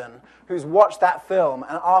person who's watched that film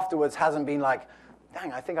and afterwards hasn't been like,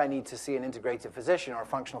 dang, I think I need to see an integrative physician or a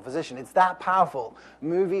functional physician. It's that powerful.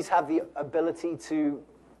 Movies have the ability to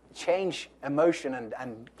change emotion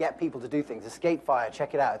and get people to do things. Escape Fire,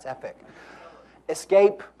 check it out, it's epic.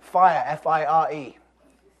 Escape Fire, F-I-R-E.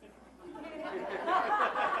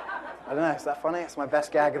 I don't know, is that funny? It's my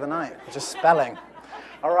best gag of the night, just spelling.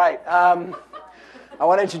 All right, I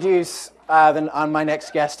want to introduce my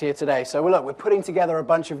next guest here today. So look, we're putting together a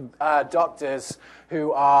bunch of doctors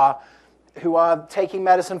who are taking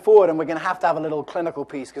medicine forward, and we're going to have a little clinical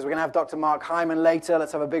piece because we're going to have Dr. Mark Hyman later.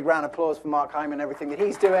 Let's have a big round of applause for Mark Hyman and everything that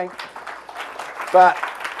he's doing. But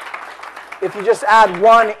if you just add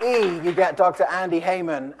one E, you get Dr. Andy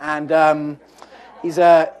Heyman, and he's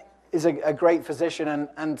a great physician,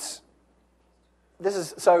 and this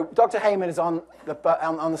is so. Dr. Heyman is on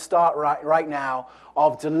the start right now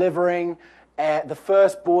of delivering the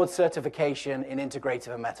first board certification in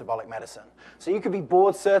integrative and metabolic medicine. So you could be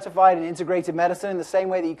board certified in integrative medicine in the same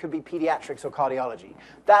way that you could be pediatrics or cardiology.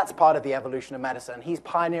 That's part of the evolution of medicine. He's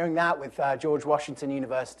pioneering that with George Washington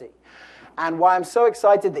University. And why I'm so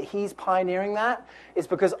excited that he's pioneering that is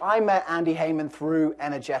because I met Andy Heyman through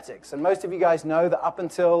energetics. And most of you guys know that up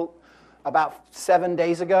until about 7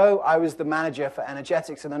 days ago, I was the manager for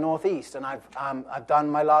energetics in the Northeast, and I've done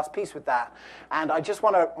my last piece with that. And I just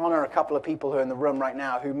want to honor a couple of people who are in the room right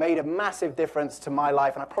now who made a massive difference to my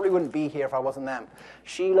life, and I probably wouldn't be here if I wasn't them.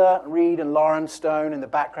 Sheila Reed and Lauren Stone in the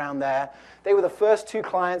background there. They were the first 2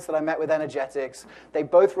 clients that I met with energetics. They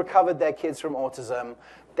both recovered their kids from autism.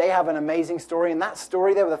 They have an amazing story, and that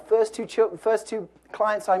story, they were the first two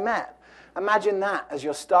clients I met. Imagine that as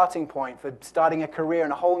your starting point for starting a career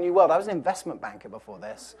in a whole new world. I was an investment banker before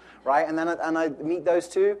this, right? And I meet those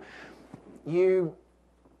 2. You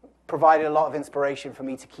provided a lot of inspiration for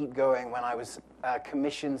me to keep going when I was a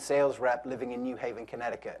commissioned sales rep living in New Haven,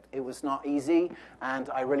 Connecticut. It was not easy, and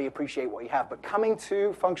I really appreciate what you have. But coming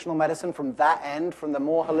to functional medicine from that end, from the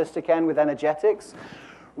more holistic end with energetics,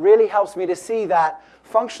 really helps me to see that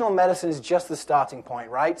functional medicine is just the starting point,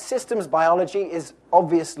 right? Systems biology is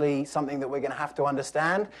obviously something that we're going to have to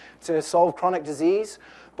understand to solve chronic disease.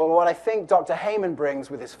 But what I think Dr. Heyman brings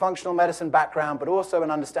with his functional medicine background, but also an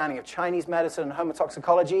understanding of Chinese medicine and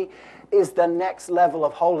homotoxicology, is the next level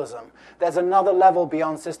of holism. There's another level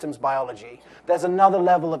beyond systems biology. There's another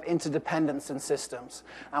level of interdependence in systems.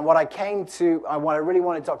 And what I really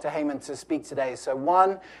wanted Dr. Heyman to speak today is, so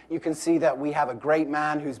one, you can see that we have a great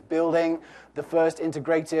man who's building the first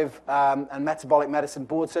integrative and metabolic medicine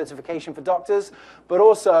board certification for doctors, but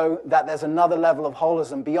also that there's another level of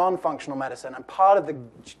holism beyond functional medicine. And part of the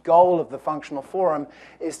goal of the Functional Forum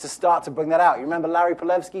is to start to bring that out. You remember Larry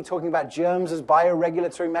Palevsky talking about germs as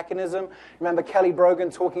bioregulatory mechanism? You remember Kelly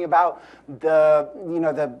Brogan talking about the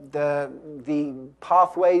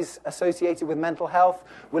pathways associated with mental health?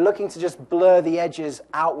 We're looking to just blur the edges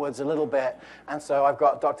outwards a little bit. And so I've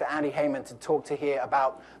got Dr. Andy Heyman to talk to here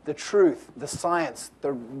about the truth, the science,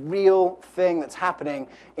 the real thing that's happening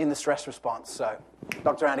in the stress response. So,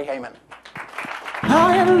 Dr. Andy Heyman.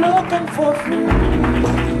 I am looking for freedom,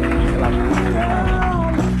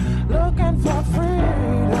 looking for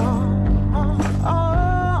freedom,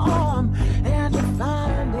 and to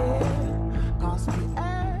find it, 'cause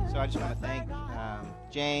So I just want to thank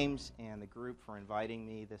James and the group for inviting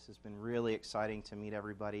me. This has been really exciting to meet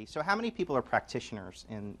everybody. So how many people are practitioners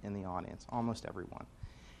in the audience? Almost everyone.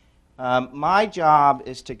 My job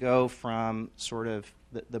is to go from sort of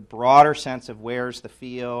the broader sense of where's the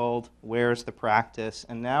field, where's the practice,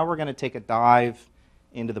 and now we're going to take a dive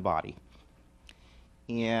into the body.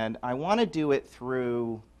 And I want to do it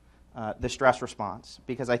through the stress response,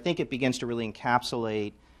 because I think it begins to really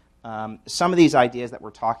encapsulate some of these ideas that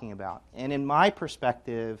we're talking about. And in my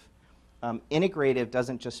perspective, integrative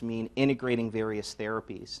doesn't just mean integrating various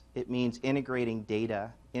therapies. It means integrating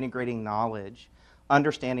data, integrating knowledge,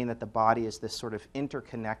 understanding that the body is this sort of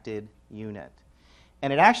interconnected unit.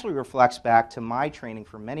 And it actually reflects back to my training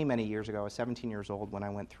from many, many years ago. I was 17 years old when I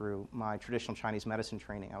went through my traditional Chinese medicine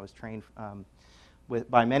training. I was trained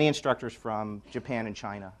by many instructors from Japan and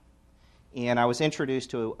China. And I was introduced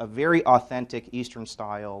to a very authentic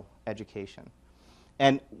Eastern-style education,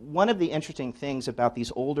 And one of the interesting things about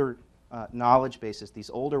these older knowledge bases, these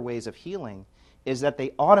older ways of healing, is that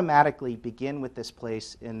they automatically begin with this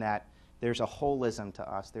place in that there's a holism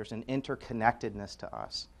to us, there's an interconnectedness to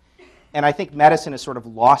us. And I think medicine has sort of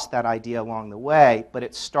lost that idea along the way, but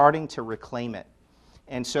it's starting to reclaim it.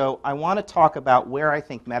 And so I want to talk about where I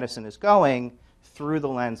think medicine is going through the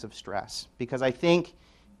lens of stress, because I think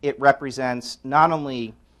it represents not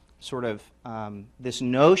only sort of this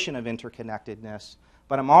notion of interconnectedness,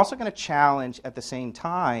 but I'm also going to challenge at the same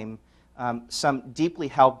time some deeply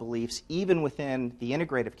held beliefs even within the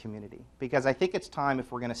integrative community, because I think it's time,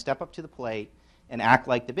 if we're going to step up to the plate and act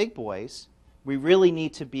like the big boys, we really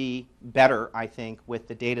need to be better, I think, with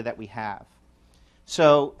the data that we have.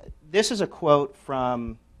 So this is a quote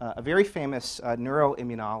from a very famous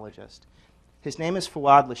neuroimmunologist. His name is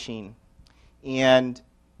Fouad Lachine, and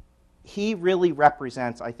he really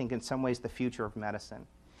represents, I think, in some ways the future of medicine.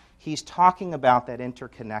 He's talking about that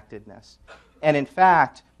interconnectedness. And in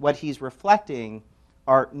fact, what he's reflecting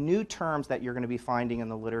are new terms that you're going to be finding in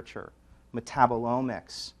the literature: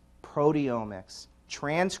 metabolomics, proteomics,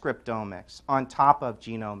 transcriptomics, on top of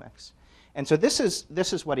genomics. And so this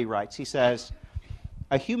is what he writes. He says,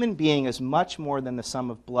 "A human being is much more than the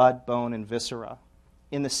sum of blood, bone, and viscera.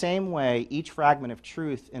 In the same way, each fragment of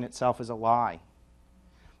truth in itself is a lie.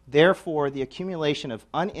 Therefore, the accumulation of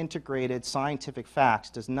unintegrated scientific facts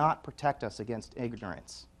does not protect us against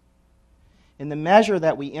ignorance. In the measure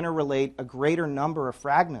that we interrelate a greater number of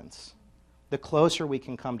fragments, the closer we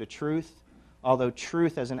can come to truth, although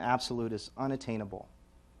truth as an absolute is unattainable."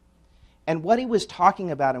 And what he was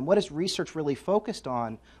talking about, and what his research really focused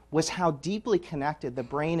on, was how deeply connected the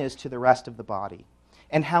brain is to the rest of the body,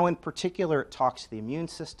 and how in particular it talks to the immune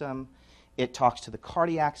system, it talks to the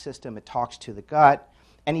cardiac system, it talks to the gut.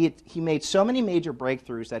 And he made so many major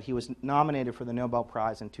breakthroughs that he was nominated for the Nobel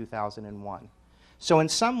Prize in 2001. So in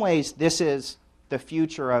some ways, this is the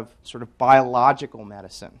future of sort of biological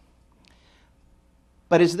medicine.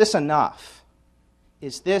 But is this enough?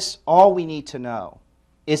 Is this all we need to know?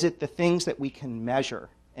 Is it the things that we can measure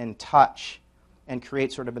and touch and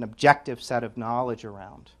create sort of an objective set of knowledge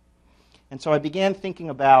around? And so I began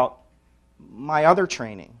thinking about my other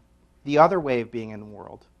training, the other way of being in the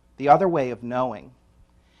world, the other way of knowing.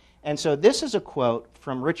 And so this is a quote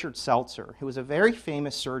from Richard Seltzer, who was a very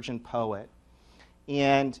famous surgeon poet.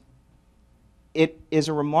 And it is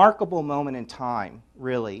a remarkable moment in time,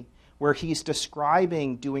 really, where he's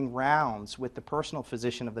describing doing rounds with the personal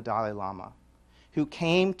physician of the Dalai Lama, who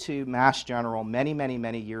came to Mass General many, many,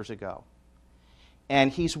 many years ago.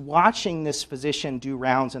 And he's watching this physician do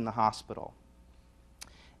rounds in the hospital.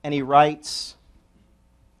 And he writes,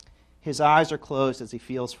 "His eyes are closed as he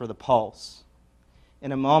feels for the pulse.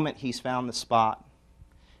 In a moment, he's found the spot.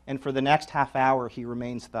 And for the next half hour, he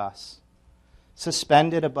remains thus,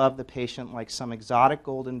 suspended above the patient like some exotic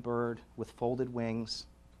golden bird with folded wings,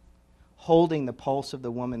 holding the pulse of the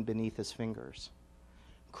woman beneath his fingers,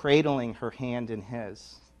 cradling her hand in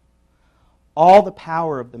his. All the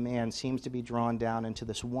power of the man seems to be drawn down into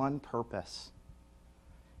this one purpose.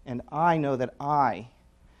 And I know that I,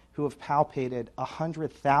 who have palpated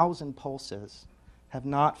 100,000 pulses, have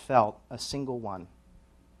not felt a single one."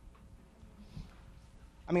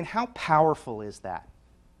 I mean, how powerful is that?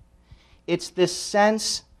 It's this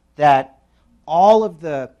sense that all of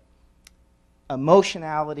the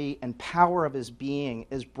emotionality and power of his being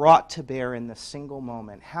is brought to bear in this single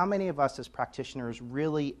moment. How many of us as practitioners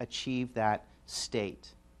really achieve that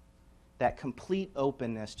state, that complete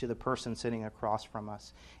openness to the person sitting across from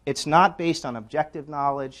us? It's not based on objective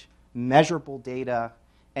knowledge, measurable data,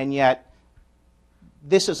 and yet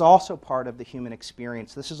this is also part of the human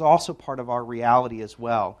experience. This is also part of our reality as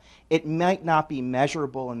well. It might not be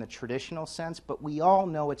measurable in the traditional sense, but we all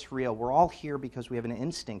know it's real. We're all here because we have an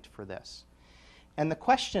instinct for this. And the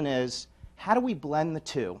question is, how do we blend the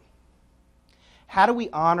two? How do we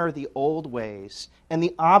honor the old ways and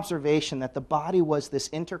the observation that the body was this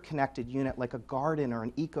interconnected unit like a garden or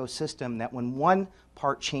an ecosystem, that when one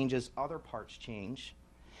part changes, other parts change?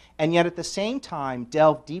 And yet at the same time,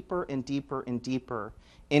 delve deeper and deeper and deeper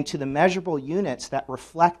into the measurable units that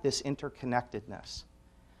reflect this interconnectedness.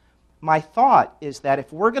 My thought is that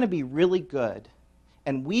if we're going to be really good,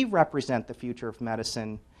 and we represent the future of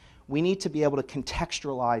medicine, we need to be able to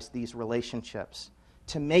contextualize these relationships,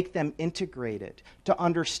 to make them integrated, to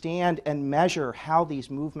understand and measure how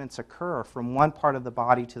these movements occur from one part of the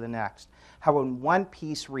body to the next, how when one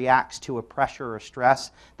piece reacts to a pressure or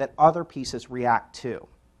stress that other pieces react to.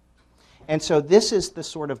 And so this is the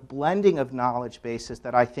sort of blending of knowledge bases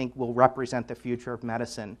that I think will represent the future of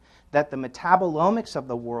medicine, that the metabolomics of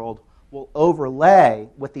the world will overlay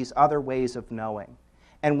with these other ways of knowing.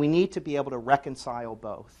 and we need to be able to reconcile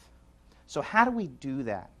both. So how do we do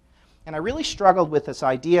that? And I really struggled with this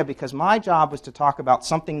idea because my job was to talk about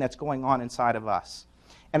something that's going on inside of us.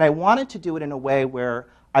 And I wanted to do it in a way where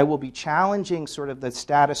I will be challenging sort of the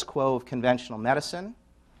status quo of conventional medicine.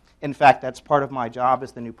 In fact, that's part of my job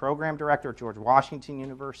as the new program director at George Washington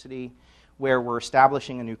University, where we're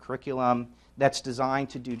establishing a new curriculum that's designed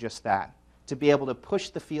to do just that, to be able to push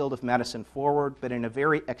the field of medicine forward, but in a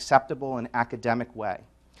very acceptable and academic way.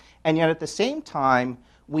 And yet at the same time,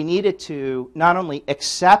 we needed to not only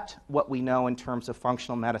accept what we know in terms of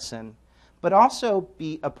functional medicine, but also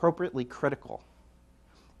be appropriately critical.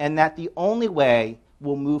 And that the only way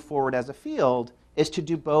we'll move forward as a field is to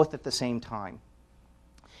do both at the same time.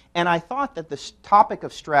 And I thought that this topic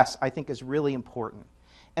of stress, I think, is really important.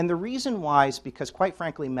 And the reason why is because, quite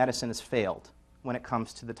frankly, medicine has failed when it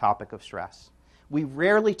comes to the topic of stress. We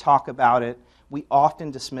rarely talk about it. We often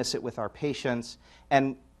dismiss it with our patients.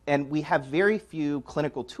 And we have very few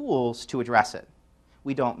clinical tools to address it.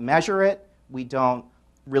 We don't measure it. We don't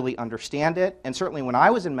really understand it. And certainly when I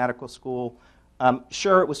was in medical school,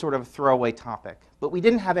 sure, it was sort of a throwaway topic. But we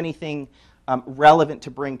didn't have anything relevant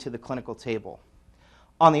to bring to the clinical table.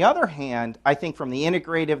 On the other hand, I think from the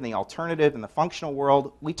integrative and the alternative and the functional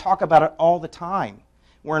world, we talk about it all the time.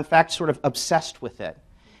 We're in fact sort of obsessed with it.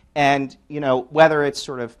 And whether it's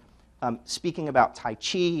sort of speaking about Tai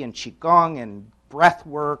Chi and Qigong and breath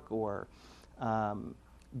work or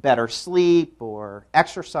better sleep or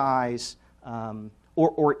exercise,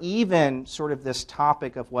 or even sort of this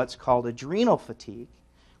topic of what's called adrenal fatigue,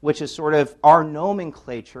 which is sort of our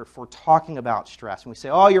nomenclature for talking about stress. And we say,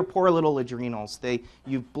 oh, your poor little adrenals,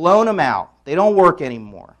 you've blown them out. They don't work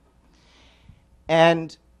anymore.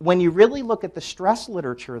 And when you really look at the stress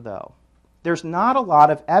literature, though, there's not a lot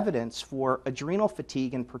of evidence for adrenal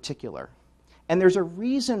fatigue in particular. And there's a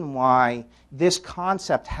reason why this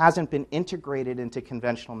concept hasn't been integrated into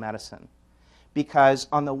conventional medicine. Because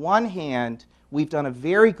on the one hand, we've done a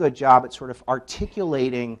very good job at sort of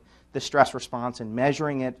articulating the stress response and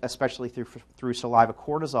measuring it, especially through saliva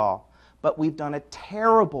cortisol. But we've done a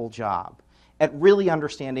terrible job at really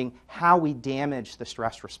understanding how we damage the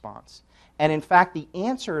stress response. And in fact, the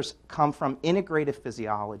answers come from integrative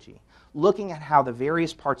physiology, looking at how the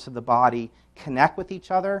various parts of the body connect with each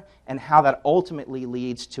other and how that ultimately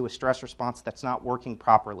leads to a stress response that's not working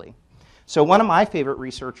properly. So one of my favorite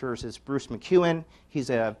researchers is Bruce McEwen. He's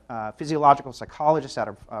a physiological psychologist out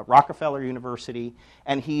of Rockefeller University,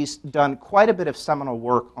 and he's done quite a bit of seminal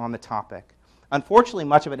work on the topic. Unfortunately,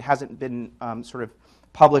 much of it hasn't been sort of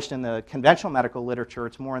published in the conventional medical literature.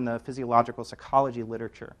 It's more in the physiological psychology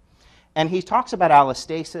literature. And he talks about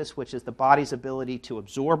allostasis, which is the body's ability to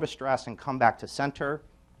absorb a stress and come back to center,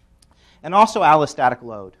 and also allostatic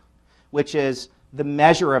load, which is the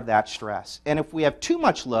measure of that stress. And if we have too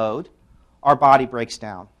much load, our body breaks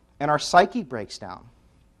down, and our psyche breaks down.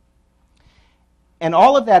 And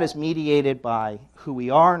all of that is mediated by who we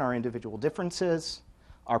are and our individual differences,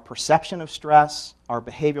 our perception of stress, our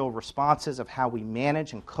behavioral responses of how we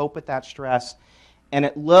manage and cope with that stress, and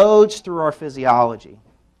it loads through our physiology.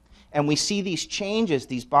 And we see these changes,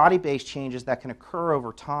 these body-based changes that can occur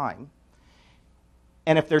over time.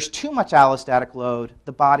 And if there's too much allostatic load,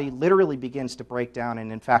 the body literally begins to break down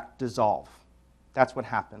and, in fact, dissolve. That's what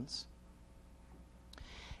happens.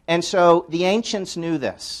 And so the ancients knew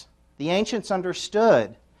this. The ancients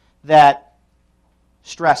understood that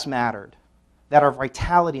stress mattered, that our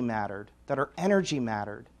vitality mattered, that our energy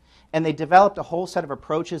mattered. And they developed a whole set of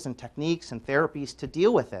approaches and techniques and therapies to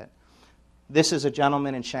deal with it. This is a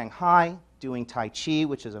gentleman in Shanghai doing Tai Chi,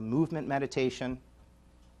 which is a movement meditation.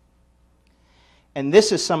 And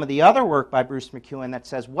this is some of the other work by Bruce McEwen that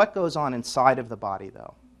says what goes on inside of the body,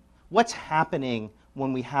 though. What's happening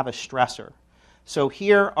when we have a stressor? So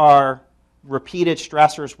here are repeated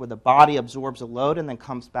stressors where the body absorbs a load and then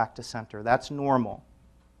comes back to center. That's normal.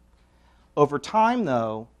 Over time,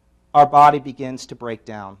 though, our body begins to break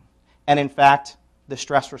down. And in fact, the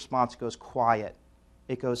stress response goes quiet.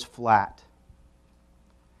 It goes flat.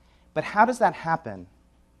 But how does that happen?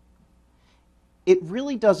 It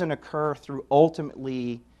really doesn't occur through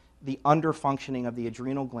ultimately the underfunctioning of the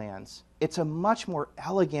adrenal glands. It's a much more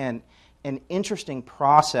elegant and interesting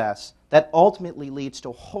process that ultimately leads to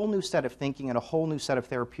a whole new set of thinking and a whole new set of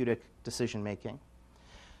therapeutic decision making.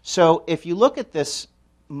 So if you look at this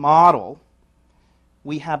model,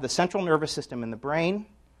 we have the central nervous system in the brain.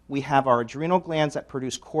 We have our adrenal glands that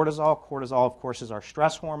produce cortisol. Cortisol, of course, is our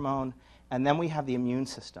stress hormone. And then we have the immune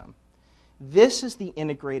system. This is the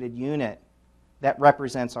integrated unit that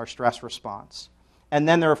represents our stress response. And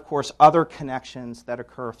then there are, of course, other connections that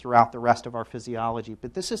occur throughout the rest of our physiology.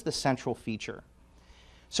 But this is the central feature.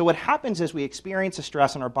 So what happens is we experience a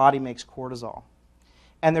stress and our body makes cortisol.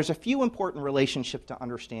 And there's a few important relationships to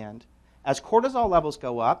understand. As cortisol levels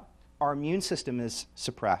go up, our immune system is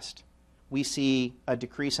suppressed. We see a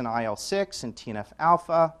decrease in IL-6 and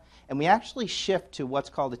TNF-alpha, and we actually shift to what's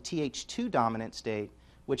called a Th2 dominant state,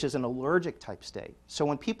 which is an allergic type state. So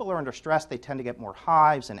when people are under stress, they tend to get more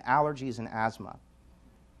hives and allergies and asthma.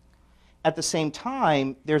 At the same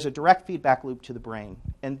time, there's a direct feedback loop to the brain,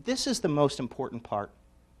 and this is the most important part.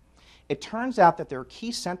 It turns out that there are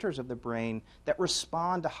key centers of the brain that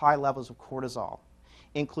respond to high levels of cortisol,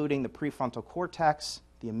 including the prefrontal cortex,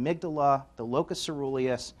 the amygdala, the locus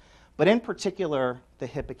coeruleus, but in particular, the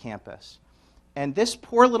hippocampus. And this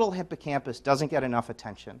poor little hippocampus doesn't get enough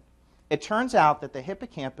attention. It turns out that the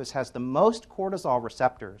hippocampus has the most cortisol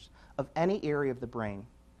receptors of any area of the brain.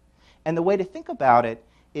 And the way to think about it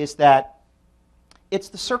is that it's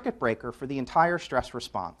the circuit breaker for the entire stress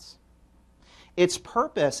response. Its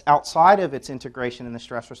purpose, outside of its integration in the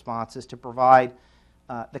stress response, is to provide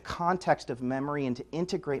the context of memory and to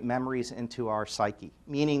integrate memories into our psyche,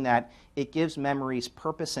 meaning that it gives memories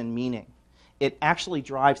purpose and meaning. It actually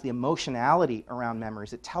drives the emotionality around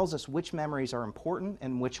memories. It tells us which memories are important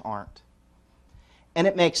and which aren't. And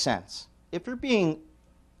it makes sense. If you're being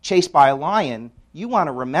chased by a lion, you want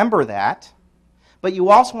to remember that, but you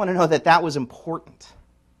also want to know that that was important.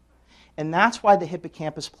 And that's why the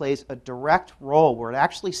hippocampus plays a direct role where it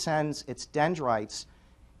actually sends its dendrites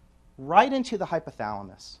right into the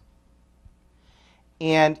hypothalamus.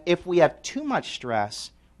 And if we have too much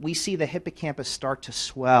stress, we see the hippocampus start to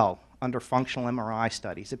swell under functional MRI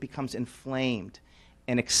studies. It becomes inflamed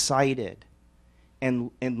and excited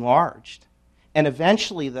and enlarged. And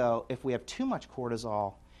eventually, though, if we have too much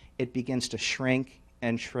cortisol, it begins to shrink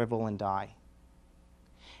and shrivel and die.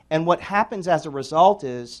 And what happens as a result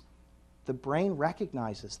is the brain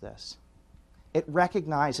recognizes this. It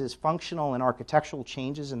recognizes functional and architectural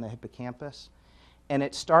changes in the hippocampus, and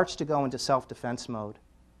it starts to go into self-defense mode.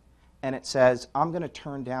 And it says, I'm going to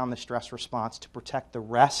turn down the stress response to protect the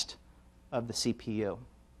rest of the CPU.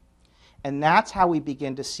 And that's how we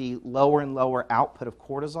begin to see lower and lower output of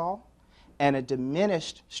cortisol and a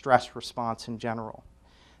diminished stress response in general.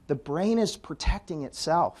 The brain is protecting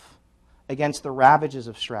itself against the ravages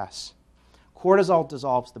of stress. Cortisol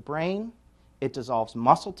dissolves the brain, it dissolves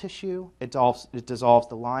muscle tissue, it dissolves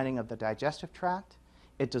the lining of the digestive tract,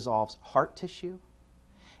 it dissolves heart tissue,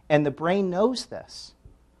 and the brain knows this.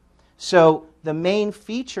 So the main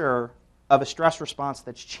feature of a stress response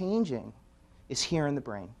that's changing is here in the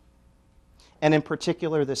brain, and in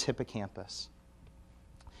particular this hippocampus.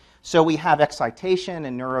 So we have excitation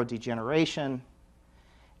and neurodegeneration,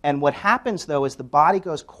 and what happens though is the body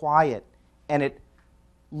goes quiet and it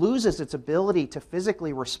loses its ability to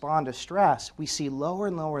physically respond to stress. We see lower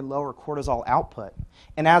and lower and lower cortisol output,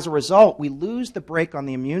 and as a result we lose the brake on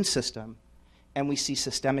the immune system, and we see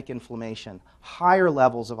systemic inflammation, higher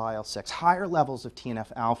levels of IL-6, higher levels of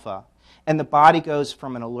TNF-alpha, and the body goes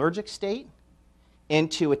from an allergic state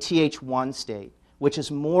into a Th1 state, which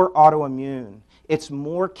is more autoimmune, it's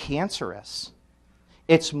more cancerous,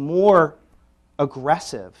 it's more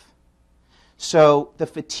aggressive. So the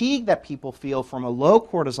fatigue that people feel from a low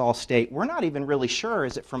cortisol state, we're not even really sure,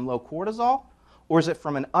 is it from low cortisol or is it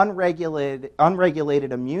from an unregulated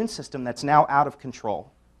immune system that's now out of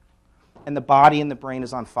control? And the body and the brain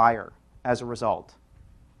is on fire as a result.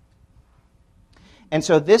 And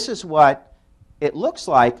so this is what it looks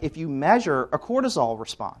like if you measure a cortisol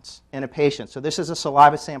response in a patient. So this is a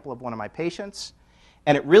saliva sample of one of my patients,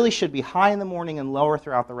 and it really should be high in the morning and lower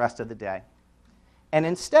throughout the rest of the day. And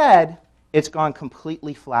instead, it's gone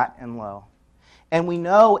completely flat and low. And we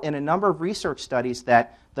know in a number of research studies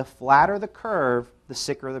that the flatter the curve, the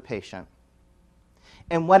sicker the patient.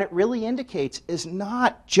 And what it really indicates is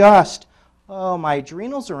not just, oh, my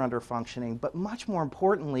adrenals are under functioning, but much more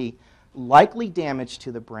importantly, likely damage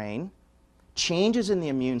to the brain, changes in the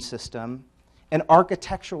immune system, and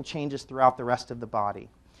architectural changes throughout the rest of the body.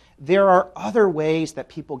 There are other ways that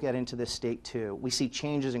people get into this state too. We see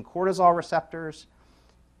changes in cortisol receptors,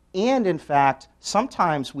 and in fact,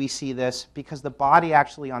 sometimes we see this because the body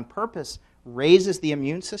actually on purpose raises the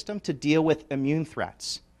immune system to deal with immune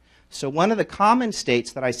threats. So one of the common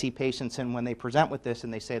states that I see patients in when they present with this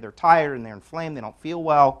and they say they're tired and they're inflamed, they don't feel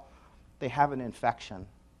well, they have an infection.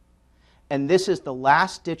 And this is the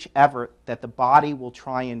last-ditch effort that the body will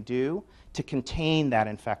try and do to contain that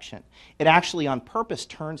infection. It actually on purpose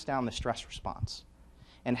turns down the stress response.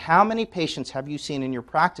 And how many patients have you seen in your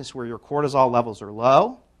practice where your cortisol levels are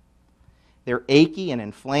low, they're achy and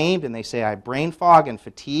inflamed, and they say, I have brain fog and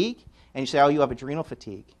fatigue, and you say, oh, you have adrenal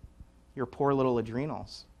fatigue. Your poor little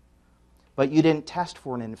adrenals. but you didn't test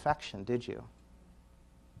for an infection, did you?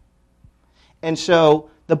 And so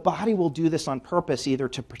the body will do this on purpose, either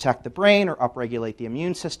to protect the brain or upregulate the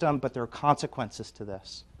immune system, but there are consequences to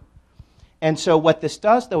this. And so what this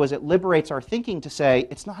does, though, is it liberates our thinking to say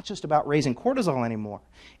it's not just about raising cortisol anymore.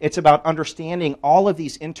 It's about understanding all of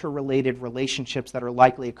these interrelated relationships that are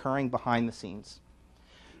likely occurring behind the scenes.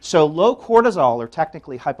 So low cortisol, or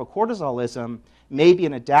technically hypocortisolism, may be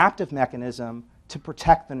an adaptive mechanism to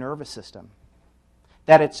protect the nervous system.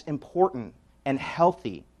 That it's important and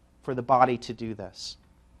healthy for the body to do this.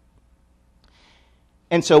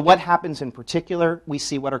 And so what happens in particular, we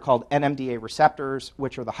see what are called NMDA receptors,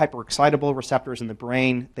 which are the hyperexcitable receptors in the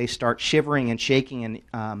brain. They start shivering and shaking,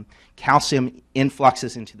 and calcium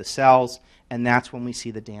influxes into the cells, and that's when we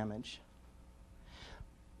see the damage.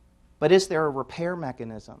 But is there a repair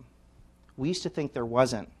mechanism? We used to think there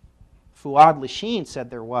wasn't. Fuad Lashin said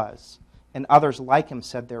there was, and others like him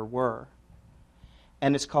said there were.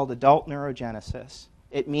 And it's called adult neurogenesis.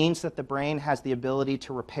 It means that the brain has the ability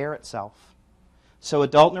to repair itself. So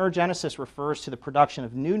adult neurogenesis refers to the production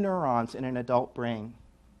of new neurons in an adult brain.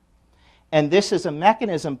 And this is a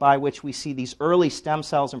mechanism by which we see these early stem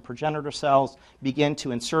cells and progenitor cells begin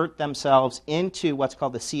to insert themselves into what's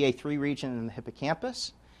called the CA3 region in the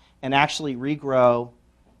hippocampus and actually regrow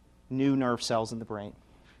new nerve cells in the brain.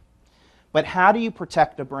 But how do you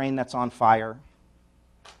protect a brain that's on fire?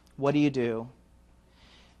 What do?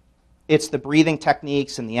 It's the breathing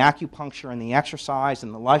techniques and the acupuncture and the exercise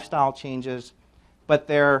and the lifestyle changes. But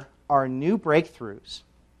there are new breakthroughs.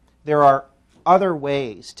 There are other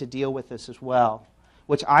ways to deal with this as well,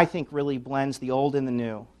 which I think really blends the old and the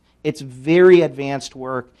new. It's very advanced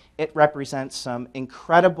work. It represents some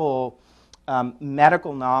incredible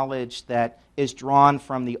medical knowledge that is drawn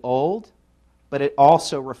from the old, but it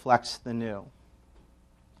also reflects the new.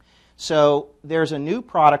 So there's a new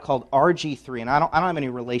product called RG3, and I don't have any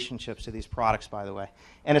relationships to these products, by the way.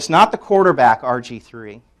 And it's not the quarterback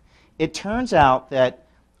RG3. It turns out that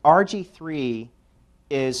RG3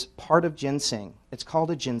 is part of ginseng. It's called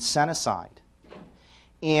a ginsenoside.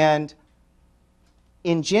 And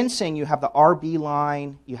in ginseng, you have the RB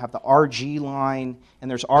line, you have the RG line, and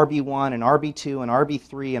there's RB1 and RB2 and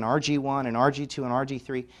RB3 and RG1 and RG2 and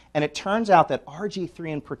RG3. And it turns out that RG3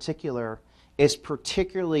 in particular is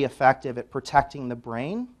particularly effective at protecting the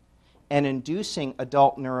brain and inducing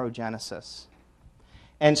adult neurogenesis.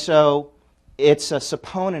 And so it's a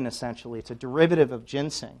saponin, essentially. It's a derivative of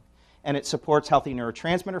ginseng. And it supports healthy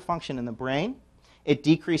neurotransmitter function in the brain. It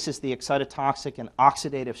decreases the excitotoxic and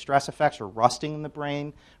oxidative stress effects, or rusting in the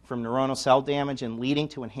brain, from neuronal cell damage and leading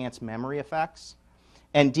to enhanced memory effects.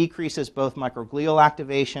 And decreases both microglial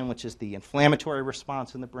activation, which is the inflammatory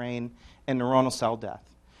response in the brain, and neuronal cell death,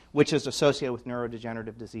 which is associated with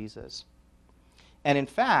neurodegenerative diseases. And in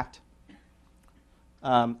fact,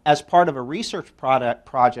 as part of a research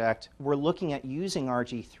project, we're looking at using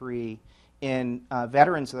RG3 in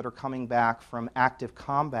veterans that are coming back from active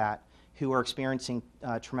combat who are experiencing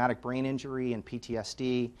traumatic brain injury and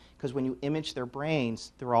PTSD, because when you image their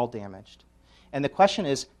brains, they're all damaged. And the question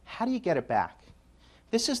is, how do you get it back?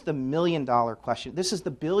 This is the million-dollar question. This is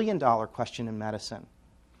the billion-dollar question in medicine.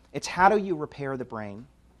 It's how do you repair the brain?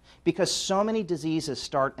 Because so many diseases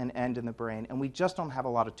start and end in the brain, and we just don't have a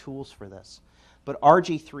lot of tools for this. But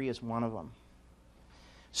RG3 is one of them.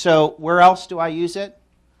 So where else do I use it?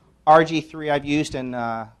 RG3 I've used in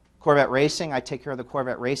Corvette Racing. I take care of the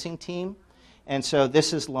Corvette Racing team. And so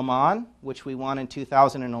this is Le Mans, which we won in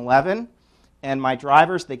 2011. And my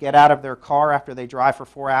drivers, they get out of their car after they drive for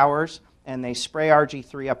 4 hours, and they spray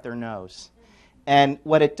RG3 up their nose. And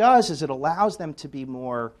what it does is it allows them to be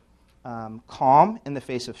more calm in the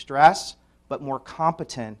face of stress, but more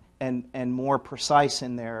competent and more precise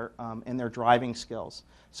in their driving skills.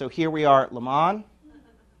 So here we are at Le Mans.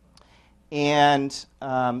 And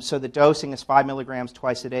so the dosing is 5 milligrams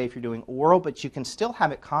twice a day if you're doing oral, but you can still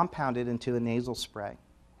have it compounded into a nasal spray.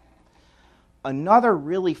 Another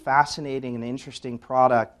really fascinating and interesting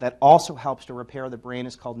product that also helps to repair the brain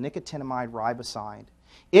is called nicotinamide riboside.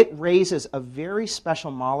 It raises a very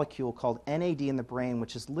special molecule called NAD in the brain,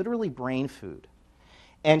 which is literally brain food.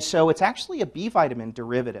 And so it's actually a B vitamin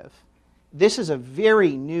derivative. This is a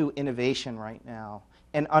very new innovation right now.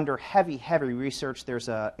 And under heavy, heavy research, there's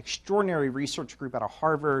an extraordinary research group out of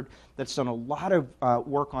Harvard that's done a lot of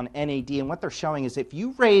work on NAD. And what they're showing is if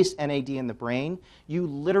you raise NAD in the brain, you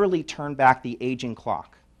literally turn back the aging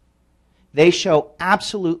clock. They show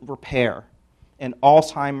absolute repair in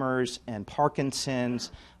Alzheimer's and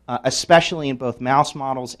Parkinson's, especially in both mouse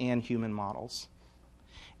models and human models.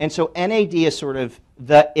 And so NAD is sort of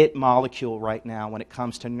the it molecule right now when it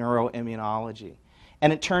comes to neuroimmunology.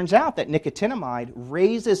 And it turns out that nicotinamide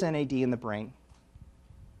raises NAD in the brain.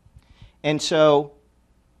 And so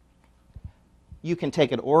you can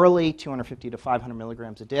take it orally, 250 to 500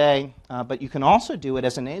 milligrams a day, but you can also do it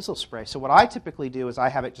as a nasal spray. So what I typically do is I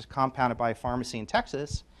have it just compounded by a pharmacy in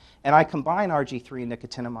Texas, and I combine RG3 and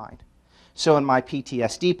nicotinamide. So in my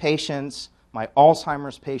PTSD patients, my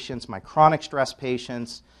Alzheimer's patients, my chronic stress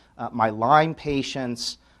patients, my Lyme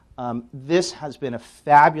patients, this has been a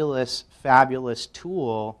fabulous, fabulous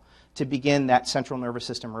tool to begin that central nervous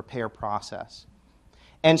system repair process.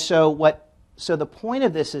 And so the point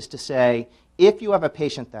of this is to say, if you have a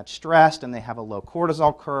patient that's stressed and they have a low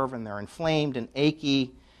cortisol curve and they're inflamed and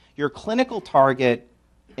achy, your clinical target,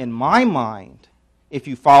 in my mind, if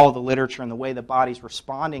you follow the literature and the way the body's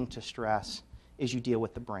responding to stress, is you deal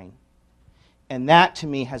with the brain. And that, to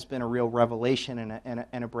me, has been a real revelation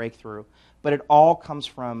and a breakthrough. But it all comes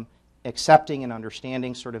from accepting and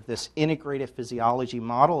understanding sort of this integrative physiology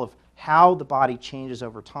model of how the body changes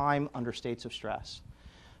over time under states of stress.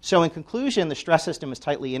 So in conclusion, the stress system is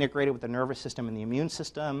tightly integrated with the nervous system and the immune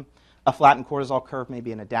system. A flattened cortisol curve may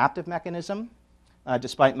be an adaptive mechanism,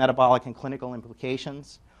 despite metabolic and clinical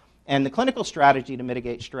implications. And the clinical strategy to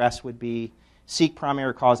mitigate stress would be seek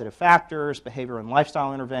primary causative factors, behavior and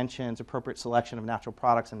lifestyle interventions, appropriate selection of natural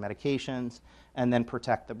products and medications, and then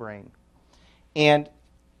protect the brain. And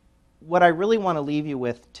what I really want to leave you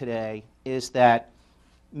with today is that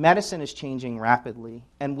medicine is changing rapidly,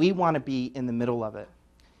 and we want to be in the middle of it.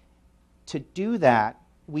 To do that,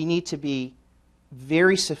 we need to be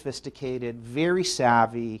very sophisticated, very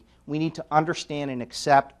savvy. We need to understand and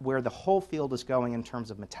accept where the whole field is going in terms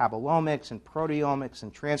of metabolomics and proteomics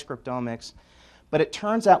and transcriptomics. But it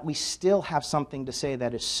turns out we still have something to say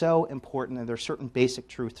that is so important, and there are certain basic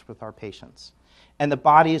truths with our patients. And the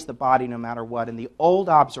body is the body no matter what, and the old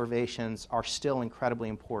observations are still incredibly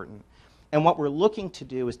important. And what we're looking to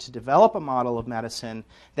do is to develop a model of medicine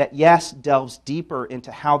that, yes, delves deeper into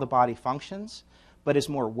how the body functions, but is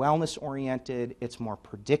more wellness-oriented, it's more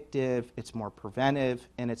predictive, it's more preventive,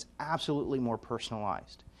 and it's absolutely more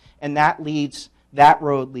personalized. And that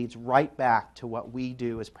road leads right back to what we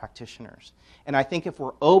do as practitioners. And I think if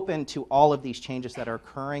we're open to all of these changes that are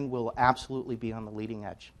occurring, we'll absolutely be on the leading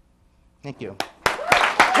edge. Thank you.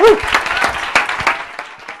 Woo!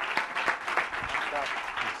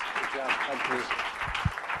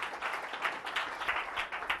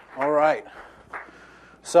 All right.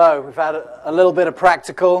 So we've had a little bit of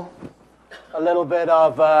practical, a little bit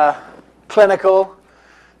of clinical,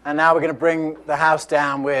 and now we're going to bring the house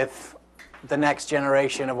down with the next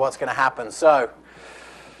generation of what's going to happen. So,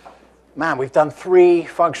 man, we've done 3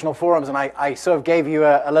 functional forums, and I sort of gave you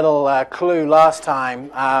a little clue last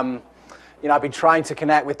time. You know, I've been trying to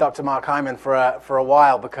connect with Dr. Mark Hyman for a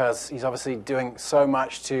while because he's obviously doing so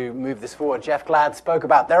much to move this forward. Jeff Glad spoke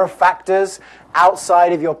about there are factors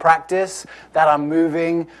outside of your practice that are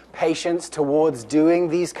moving patients towards doing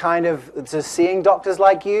these kind of, to seeing doctors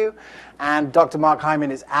like you. And Dr. Mark Hyman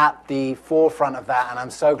is at the forefront of that, and I'm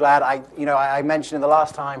so glad. I mentioned in the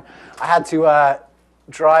last time, I had to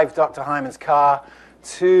drive Dr. Hyman's car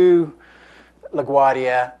to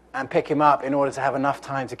LaGuardia and pick him up in order to have enough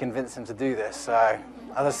time to convince him to do this. So,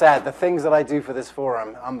 as I said, the things that I do for this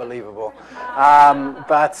forum, unbelievable.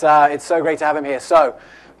 But it's so great to have him here. So,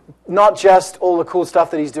 not just all the cool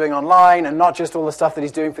stuff that he's doing online, and not just all the stuff that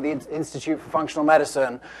he's doing for the Institute for Functional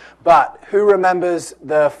Medicine, but who remembers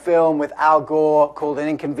the film with Al Gore called An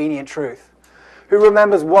Inconvenient Truth? Who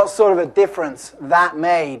remembers what sort of a difference that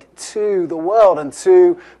made to the world and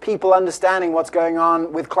to people understanding what's going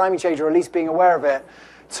on with climate change, or at least being aware of it?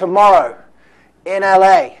 Tomorrow, in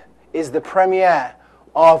LA, is the premiere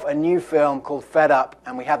of a new film called Fed Up,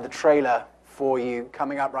 and we have the trailer for you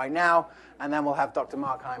coming up right now, and then we'll have Dr.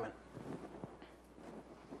 Mark Hyman.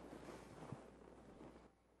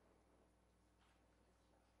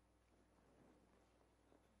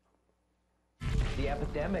 The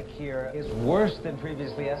epidemic here is worse than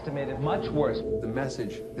previously estimated, much worse. The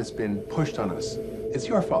message that's been pushed on us, it's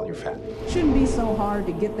your fault you're fat. Shouldn't be so hard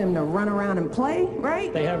to get them to run around and play,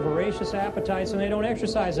 right? They have voracious appetites and they don't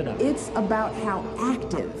exercise enough. It's about how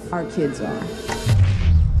active our kids are.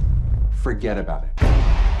 Forget about it.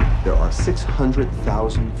 There are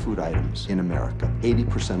 600,000 food items in America.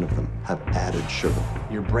 80% of them have added sugar.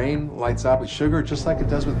 Your brain lights up with sugar just like it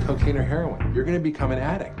does with cocaine or heroin. You're going to become an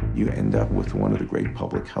addict. You end up with one of the great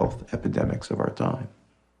public health epidemics of our time.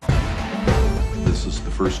 This is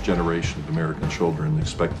the first generation of American children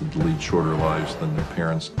expected to lead shorter lives than their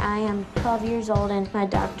parents. I am 12 years old, and my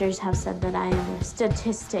doctors have said that I am a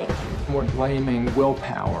statistic. We're blaming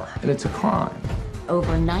willpower, and it's a crime.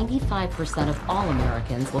 over 95% of all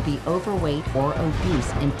Americans will be overweight or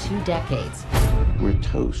obese in 2 decades. We're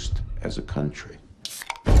toast as a country.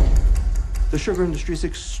 The sugar industry is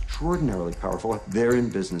extraordinarily powerful. They're in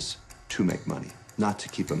business to make money, not to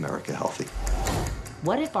keep America healthy.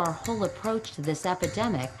 What if our whole approach to this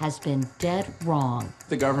epidemic has been dead wrong?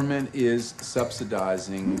 The government is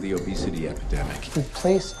subsidizing the obesity epidemic. We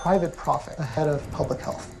place private profit ahead of public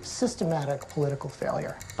health. Systematic political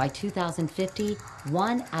failure. By 2050,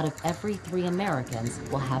 1 out of every 3 Americans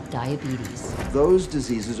will have diabetes. Those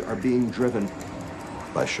diseases are being driven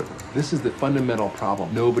by sugar. This is the fundamental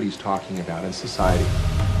problem nobody's talking about in society.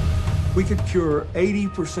 We could cure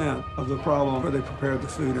 80% of the problem where they prepared the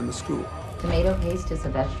food in the school. Tomato paste is a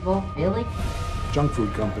vegetable? Really? Junk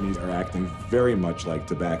food companies are acting very much like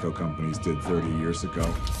tobacco companies did 30 years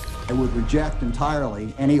ago. I would reject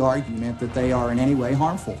entirely any argument that they are in any way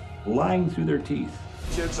harmful. Lying through their teeth.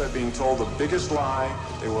 Kids are being told the biggest lie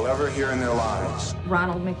they will ever hear in their lives.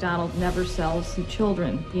 Ronald McDonald never sells to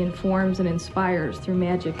children. He informs and inspires through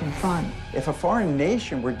magic and fun. If a foreign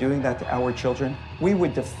nation were doing that to our children, we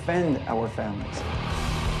would defend our families.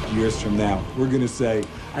 Years from now, we're going to say,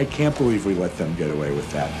 I can't believe we let them get away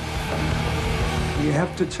with that. You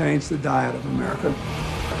have to change the diet of America.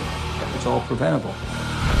 It's all preventable.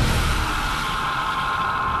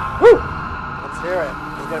 Woo! Let's hear it.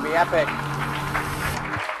 It's going to be epic.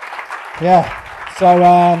 Yeah. So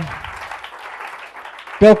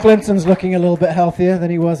Bill Clinton's looking a little bit healthier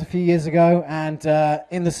than he was a few years ago. And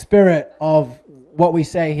in the spirit of what we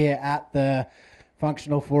say here at the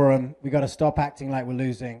Functional Forum, we got to stop acting like we're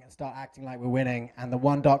losing and start acting like we're winning. And the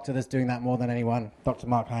one doctor that's doing that more than anyone, Dr.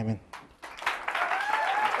 Mark Hyman.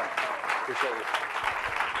 Appreciate it.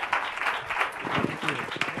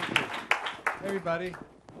 Hey, everybody.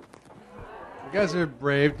 You guys are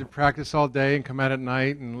brave to practice all day and come out at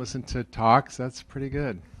night and listen to talks. That's pretty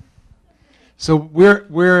good. So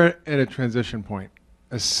we're at a transition point,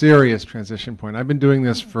 a serious transition point. I've been doing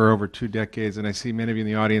this for over 2 decades, and I see many of you in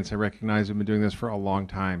the audience I recognize have been doing this for a long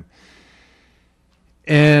time.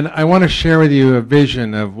 And I want to share with you a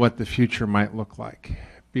vision of what the future might look like,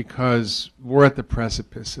 because we're at the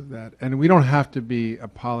precipice of that. And we don't have to be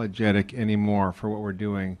apologetic anymore for what we're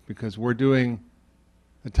doing, because we're doing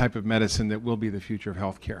the type of medicine that will be the future of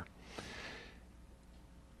healthcare.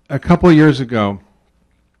 A couple of years ago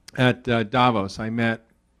at Davos, I met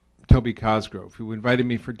Toby Cosgrove, who invited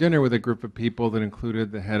me for dinner with a group of people that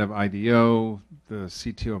included the head of IDEO, the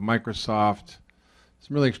CTO of Microsoft,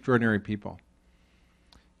 some really extraordinary people.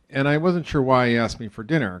 And I wasn't sure why he asked me for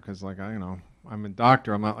dinner, because, like, I'm a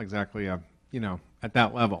doctor. I'm not exactly at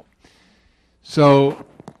that level. So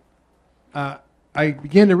I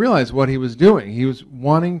began to realize what he was doing. He was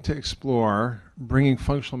wanting to explore bringing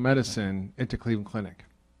functional medicine into Cleveland Clinic.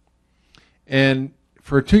 And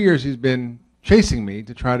for 2 years, he's been chasing me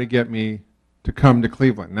to try to get me to come to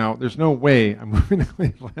Cleveland. Now, there's no way I'm moving to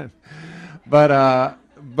Cleveland. But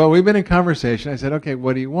we've been in conversation. I said, okay,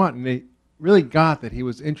 what do you want? And they really got that he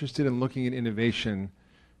was interested in looking at innovation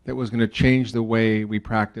that was going to change the way we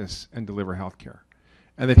practice and deliver healthcare.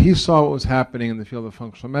 And that he saw what was happening in the field of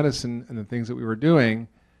functional medicine and the things that we were doing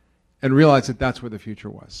and realized that that's where the future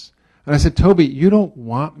was. And I said, Toby, you don't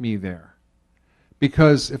want me there.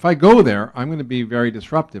 Because if I go there, I'm going to be very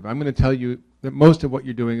disruptive. I'm going to tell you that most of what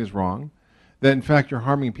you're doing is wrong, that in fact you're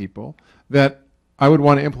harming people, that I would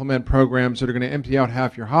want to implement programs that are going to empty out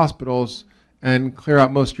half your hospitals and clear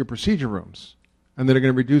out most of your procedure rooms, and that are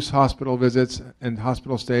going to reduce hospital visits and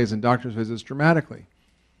hospital stays and doctor's visits dramatically.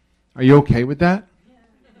 Are you okay with that?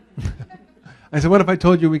 I said, what if I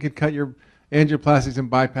told you we could cut your angioplastics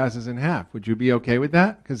and bypasses in half? Would you be okay with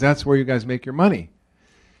that? Because that's where you guys make your money.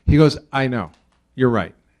 He goes, I know, you're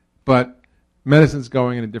right, but medicine's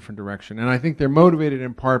going in a different direction. And I think they're motivated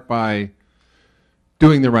in part by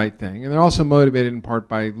doing the right thing, and they're also motivated in part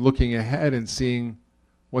by looking ahead and seeing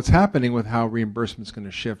what's happening with how reimbursement's going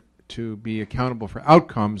to shift to be accountable for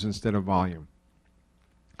outcomes instead of volume.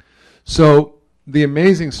 So the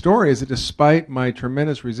amazing story is that despite my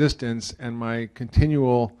tremendous resistance and my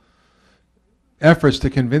continual efforts to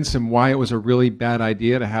convince him why it was a really bad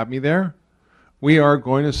idea to have me there, we are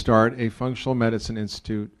going to start a functional medicine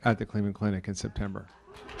institute at the Cleveland Clinic in September.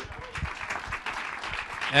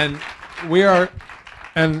 And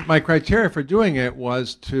my criteria for doing it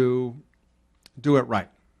was to do it right.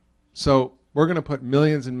 So we're going to put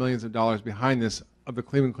millions and millions of dollars behind this of the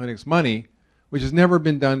Cleveland Clinic's money, which has never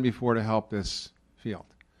been done before to help this field.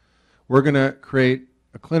 We're going to create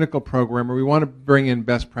a clinical program where we want to bring in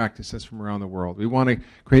best practices from around the world. We want to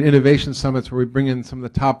create innovation summits where we bring in some of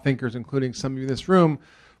the top thinkers, including some of you in this room,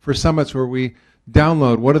 for summits where we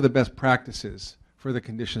download what are the best practices for the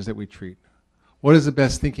conditions that we treat? What is the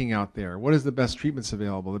best thinking out there? What is the best treatments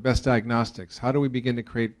available, the best diagnostics? How do we begin to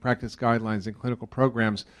create practice guidelines and clinical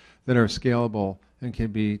programs that are scalable and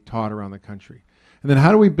can be taught around the country? And then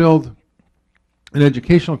how do we build an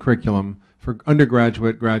educational curriculum for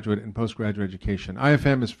undergraduate, graduate, and postgraduate education?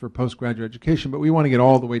 IFM is for postgraduate education, but we want to get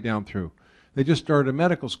all the way down through. They just started a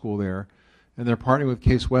medical school there, and they're partnering with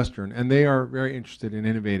Case Western, and they are very interested in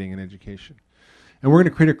innovating in education. And we're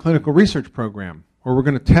going to create a clinical research program where we're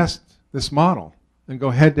going to test this model and go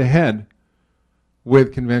head-to-head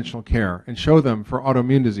with conventional care and show them for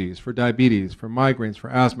autoimmune disease, for diabetes, for migraines, for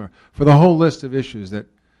asthma, for the whole list of issues that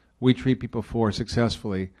we treat people for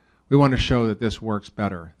successfully. We want to show that this works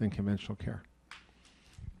better than conventional care.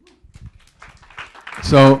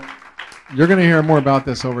 So you're going to hear more about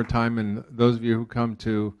this over time, and those of you who come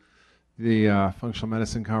to the Functional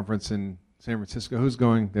Medicine Conference in San Francisco, who's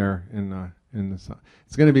going there in this?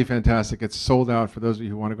 It's going to be fantastic. It's sold out. For those of you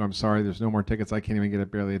who want to go, I'm sorry, there's no more tickets. I can't even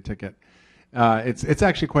get barely a ticket. It's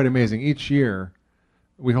actually quite amazing. Each year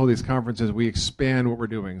we hold these conferences, we expand what we're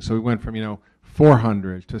doing. So we went from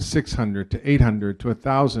 400 to 600 to 800 to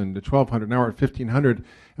 1,000 to 1,200. Now we're at 1,500,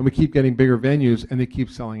 and we keep getting bigger venues, and they keep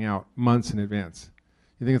selling out months in advance.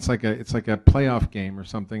 You think it's like a playoff game or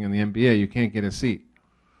something in the NBA. You can't get a seat,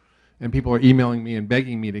 and people are emailing me and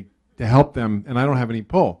begging me to help them, and I don't have any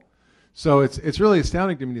pull. So it's really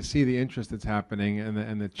astounding to me to see the interest that's happening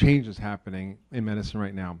and the change that's happening in medicine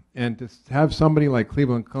right now, and to have somebody like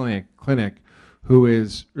Cleveland Clinic, who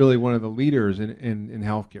is really one of the leaders in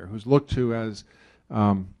healthcare, who's looked to as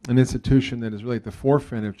an institution that is really at the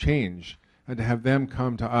forefront of change, and to have them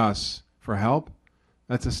come to us for help,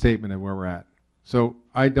 that's a statement of where we're at. So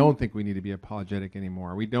I don't think we need to be apologetic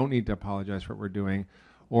anymore. We don't need to apologize for what we're doing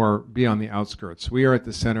or be on the outskirts. We are at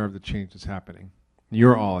the center of the change that's happening.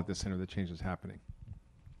 You're all at the center of the change that's happening.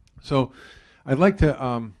 So I'd like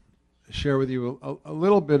to share with you a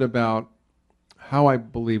little bit about how I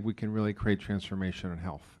believe we can really create transformation in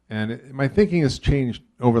health. And my thinking has changed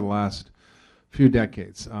over the last few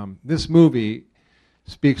decades. This movie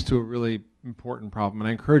speaks to a really important problem. And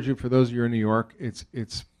I encourage you, for those of you in New York, it's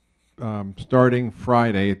starting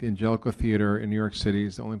Friday at the Angelica Theater in New York City.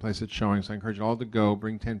 It's the only place it's showing. So I encourage you all to go,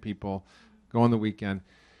 bring 10 people, go on the weekend,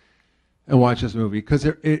 and watch this movie, because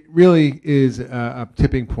it really is a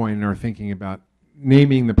tipping point in our thinking about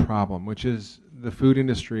naming the problem, which is the food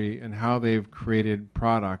industry and how they've created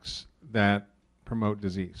products that promote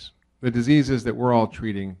disease. The diseases that we're all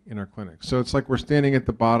treating in our clinics. So it's like we're standing at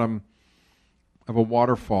the bottom of a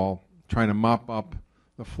waterfall trying to mop up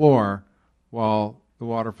the floor while the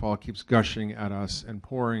waterfall keeps gushing at us and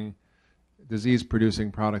pouring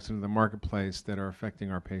disease-producing products into the marketplace that are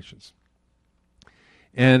affecting our patients.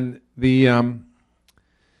 And the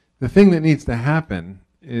thing that needs to happen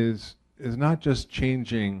is not just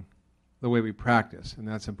changing the way we practice, and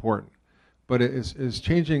that's important, but it is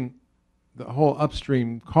changing the whole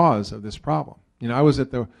upstream cause of this problem. I was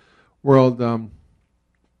at the World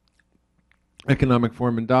Economic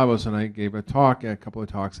Forum in Davos, and I gave a couple of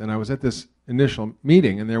talks, and I was at this initial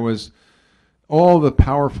meeting, and there was all the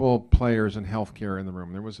powerful players in healthcare in the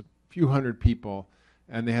room. There was a few hundred people,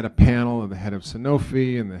 and they had a panel of the head of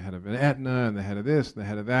Sanofi and the head of Aetna and the head of this and the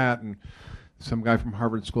head of that, and some guy from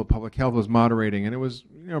Harvard School of Public Health was moderating, and it was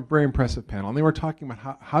a very impressive panel. And they were talking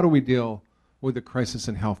about how do we deal with the crisis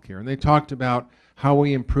in healthcare. And they talked about how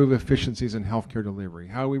we improve efficiencies in healthcare delivery,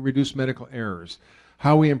 how we reduce medical errors,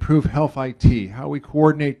 how we improve health IT, how we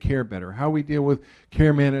coordinate care better, how we deal with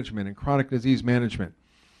care management and chronic disease management.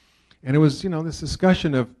 And it was, this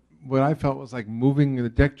discussion of what I felt was like moving the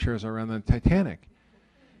deck chairs around the Titanic.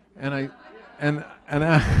 And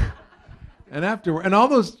all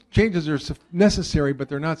those changes are necessary, but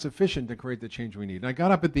they're not sufficient to create the change we need. And I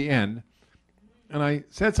got up at the end, and I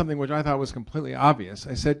said something which I thought was completely obvious.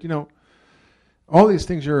 I said, all these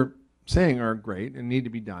things you're saying are great and need to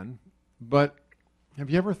be done, but have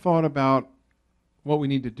you ever thought about what we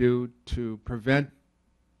need to do to prevent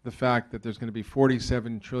the fact that there's going to be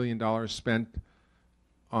 $47 trillion spent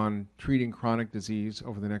on treating chronic disease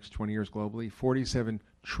over the next 20 years globally? $47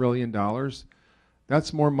 trillion.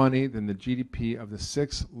 That's more money than the GDP of the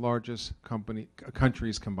 6 largest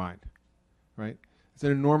countries combined, right? It's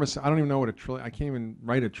an enormous, I don't even know what a trillion, I can't even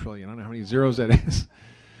write a trillion. I don't know how many zeros that is.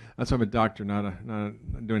 That's why I'm a doctor, not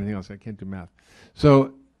doing anything else. I can't do math.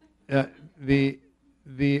 So the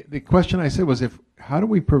question I said was, how do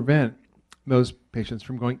we prevent those patients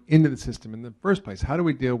from going into the system in the first place? How do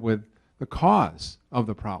we deal with the cause of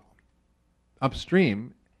the problem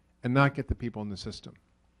upstream and not get the people in the system?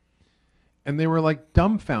 And they were like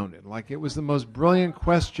dumbfounded, like it was the most brilliant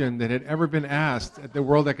question that had ever been asked at the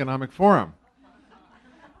World Economic Forum.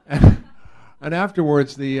 And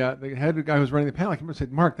afterwards, the head guy who was running the panel came up and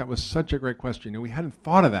said, "Mark, that was such a great question. We hadn't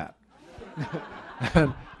thought of that."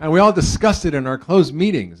 and we all discussed it in our closed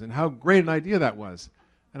meetings and how great an idea that was.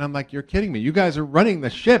 And I'm like, "You're kidding me. You guys are running the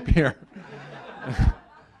ship here."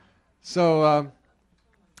 So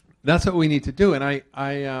that's what we need to do. And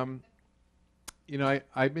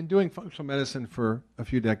I've been doing functional medicine for a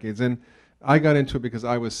few decades, and I got into it because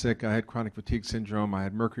I was sick. I had chronic fatigue syndrome. I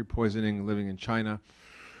had mercury poisoning, living in China,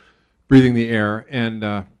 breathing the air, and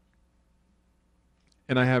I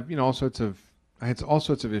have all sorts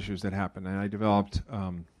of issues that happened. And I developed,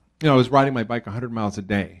 I was riding my bike 100 miles a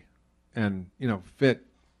day, and fit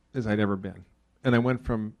as I'd ever been. And I went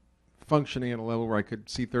from functioning at a level where I could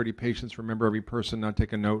see 30 patients, remember every person, not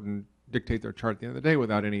take a note, and dictate their chart at the end of the day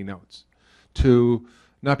without any notes, to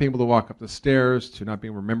not being able to walk up the stairs, to not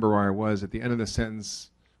being able to remember where I was at the end of the sentence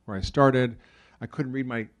where I started. I couldn't read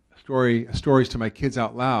my stories to my kids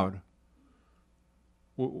out loud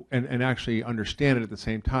and actually understand it at the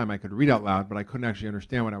same time. I could read out loud, but I couldn't actually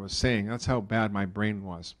understand what I was saying. That's how bad my brain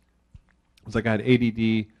was. It was like I had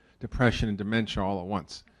ADD, depression, and dementia all at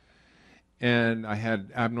once. And I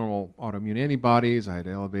had abnormal autoimmune antibodies. I had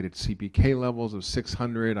elevated CPK levels of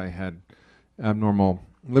 600. I had abnormal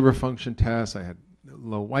liver function tests. I had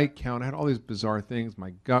low white count. I had all these bizarre things.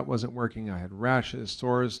 My gut wasn't working. I had rashes,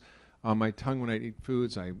 sores on my tongue when I eat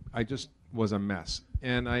foods. I just was a mess.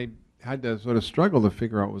 And I had to sort of struggle to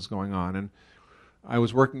figure out what was going on. And I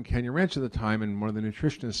was working Kenya Ranch at the time, and one of the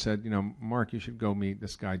nutritionists said, "Mark, you should go meet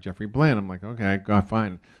this guy, Jeffrey Bland." I'm like, "Okay,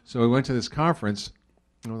 fine." So we went to this conference.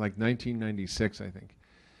 It was like 1996, I think.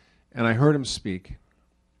 And I heard him speak.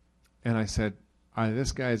 And I said, either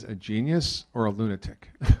this guy's a genius or a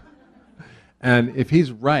lunatic. And if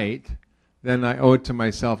he's right, then I owe it to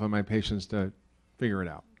myself and my patients to figure it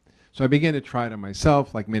out. So I began to try it on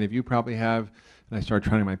myself, like many of you probably have. And I started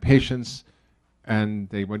trying my patients, and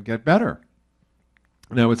they would get better.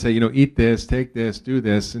 And I would say, eat this, take this, do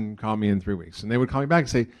this, and call me in 3 weeks. And they would call me back and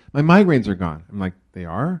say, "My migraines are gone." I'm like, "They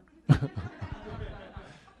are?"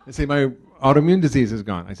 They say, "My autoimmune disease is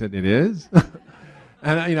gone." I said, "It is?"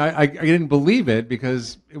 And I didn't believe it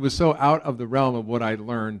because it was so out of the realm of what I'd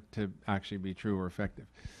learned to actually be true or effective.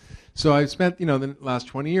 So I spent the last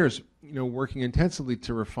 20 years working intensively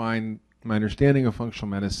to refine my understanding of functional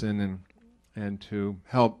medicine and to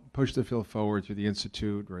help push the field forward through the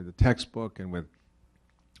institute or the textbook and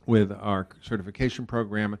with our certification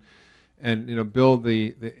program, and build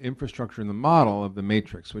the infrastructure and the model of the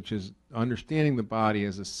matrix, which is understanding the body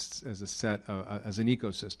as a set as an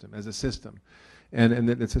ecosystem, as a system, and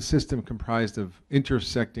that it's a system comprised of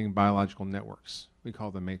intersecting biological networks. We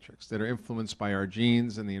call them matrix, that are influenced by our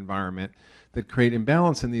genes and the environment, that create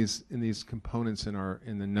imbalance in these components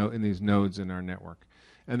in these nodes in our network,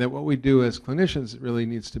 and that what we do as clinicians really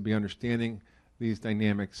needs to be understanding these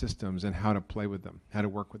dynamic systems and how to play with them, how to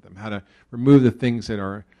work with them, how to remove the things that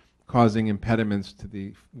are causing impediments to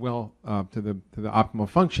the optimal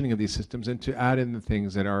functioning of these systems, and to add in the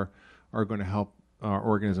things that are going to help our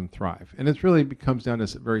organism thrive. And it really comes down to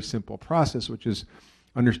a very simple process, which is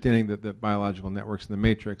understanding the biological networks in the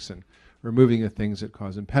matrix and removing the things that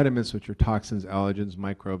cause impediments, which are toxins, allergens,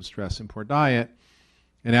 microbes, stress, and poor diet,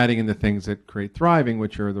 and adding in the things that create thriving,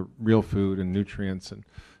 which are the real food and nutrients and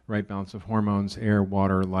right balance of hormones, air,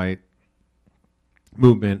 water, light,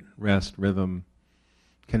 movement, rest, rhythm,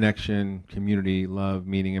 connection, community, love,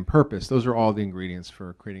 meaning, and purpose. Those are all the ingredients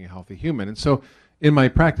for creating a healthy human. And so in my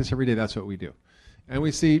practice every day, that's what we do. And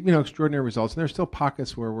we see, extraordinary results. And there's still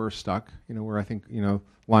pockets where we're stuck, where I think,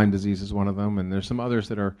 Lyme disease is one of them. And there's some others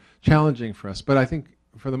that are challenging for us. But I think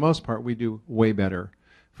for the most part, we do way better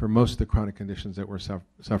for most of the chronic conditions that we're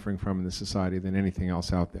suffering from in this society than anything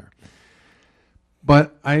else out there.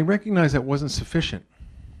 But I recognize that wasn't sufficient.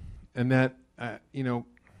 And that,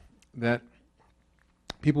 that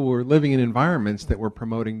people were living in environments that were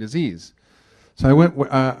promoting disease. So I went,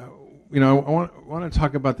 I want to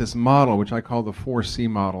talk about this model, which I call the 4C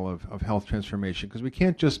model of health transformation, because we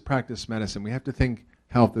can't just practice medicine. We have to think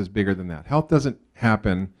health is bigger than that. Health doesn't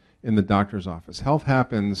happen in the doctor's office. Health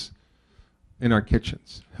happens in our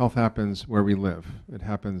kitchens. Health happens where we live. It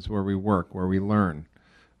happens where we work, where we learn,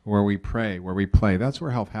 where we pray, where we play. That's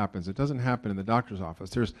where health happens. It doesn't happen in the doctor's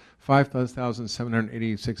office. There's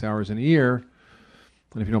 5,786 hours in a year.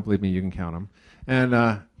 And if you don't believe me, you can count them. And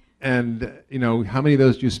how many of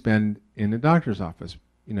those do you spend in the doctor's office?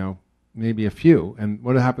 Maybe a few. And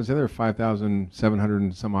what happens the other 5,700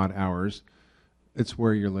 and some odd hours? It's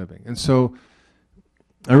where you're living. And so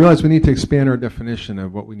I realize we need to expand our definition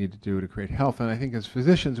of what we need to do to create health. And I think as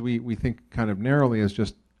physicians, we think kind of narrowly as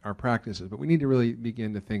just our practices, but we need to really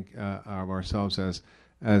begin to think of ourselves as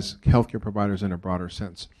as healthcare providers in a broader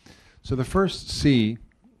sense. So the first C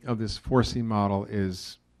of this 4C model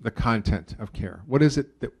is the content of care. What is it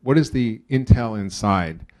what is the intel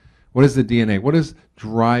inside? What is the DNA? What is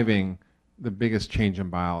driving the biggest change in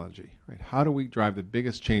biology? Right? How do we drive the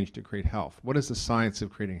biggest change to create health? What is the science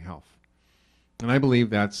of creating health? And I believe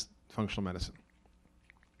that's functional medicine.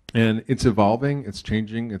 And it's evolving, it's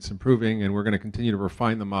changing, it's improving, and we're going to continue to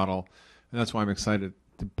refine the model. And that's why I'm excited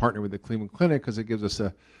to partner with the Cleveland Clinic, because it gives us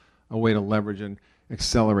a way to leverage and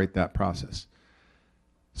accelerate that process.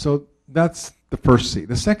 So that's the first C.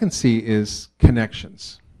 The second C is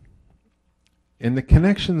connections. And the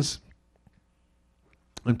connections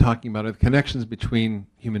I'm talking about are the connections between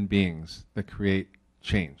human beings that create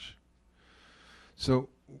change. So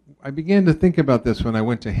I began to think about this when I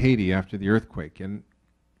went to Haiti after the earthquake. And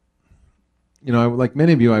you know, like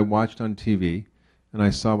many of you, I watched on TV, and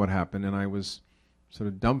I saw what happened, and I was sort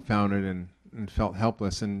of dumbfounded and felt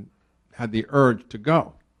helpless and had the urge to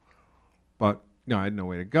go. But, you know, I had no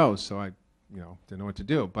way to go, so I, you know, didn't know what to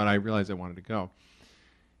do. But I realized I wanted to go.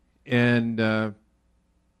 And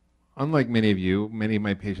unlike many of you, many of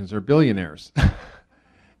my patients are billionaires.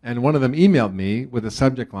 And one of them emailed me with a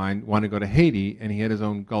subject line, want to go to Haiti, and he had his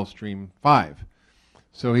own Gulfstream 5.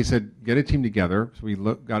 So he said, get a team together. So we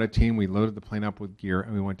got a team, we loaded the plane up with gear,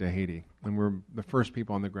 and we went to Haiti. And we were the first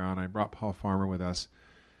people on the ground. I brought Paul Farmer with us,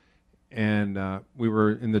 and we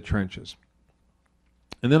were in the trenches.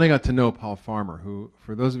 And then I got to know Paul Farmer, who,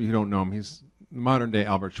 for those of you who don't know him, he's modern-day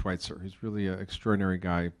Albert Schweitzer. He's really an extraordinary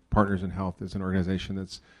guy. Partners in Health is an organization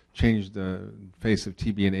that's changed the face of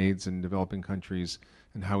TB and AIDS in developing countries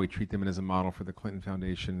and how we treat them, and as a model for the Clinton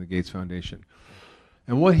Foundation and the Gates Foundation.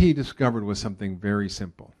 And what he discovered was something very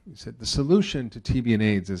simple. He said the solution to TB and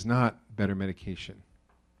AIDS is not better medication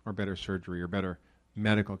or better surgery or better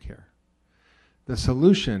medical care. The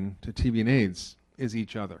solution to TB and AIDS is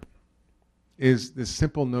each other, is this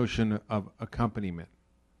simple notion of accompaniment,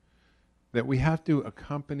 that we have to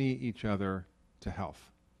accompany each other to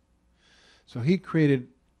health. So he created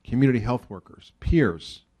community health workers,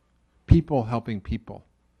 peers, people helping people,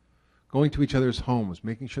 going to each other's homes,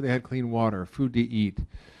 making sure they had clean water, food to eat,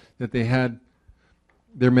 that they had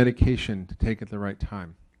their medication to take at the right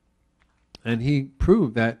time. And he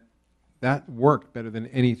proved that that worked better than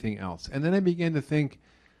anything else. And then I began to think,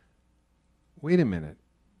 wait a minute,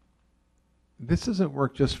 this doesn't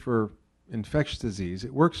work just for infectious disease,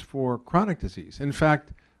 it works for chronic disease. In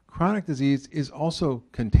fact, chronic disease is also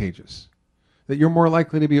contagious. That you're more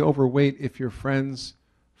likely to be overweight if your friend's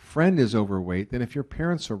friend is overweight than if your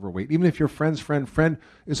parents are overweight. Even if your friend's friend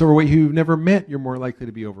is overweight who you've never met, you're more likely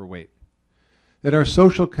to be overweight. That our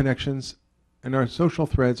social connections and our social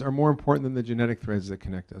threads are more important than the genetic threads that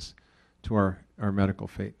connect us to our medical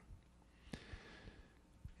fate.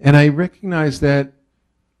 And I recognize that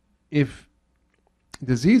if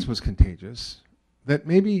disease was contagious, that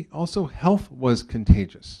maybe also health was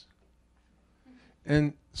contagious.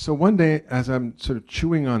 And so one day, as I'm sort of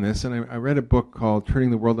chewing on this, and I read a book called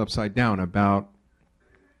Turning the World Upside Down about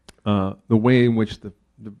the way in which the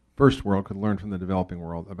first world could learn from the developing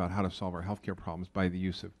world about how to solve our healthcare problems by the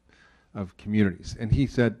use of communities. And he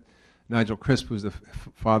said, Nigel Crisp, who's the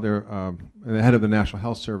the head of the National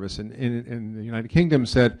Health Service in the United Kingdom,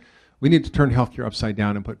 said, we need to turn healthcare upside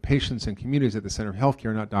down and put patients and communities at the center of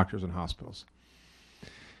healthcare, not doctors and hospitals.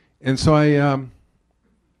 And so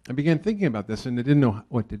I began thinking about this, and I didn't know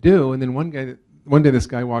what to do. And then one day this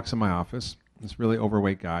guy walks in my office, this really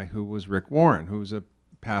overweight guy who was Rick Warren, who was a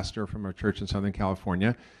pastor from a church in Southern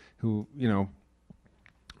California, who, you know,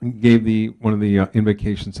 gave one of the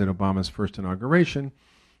invocations at Obama's first inauguration.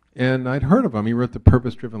 And I'd heard of him. He wrote The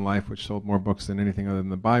Purpose-Driven Life, which sold more books than anything other than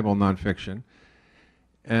the Bible, nonfiction.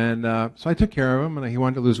 And so I took care of him, and he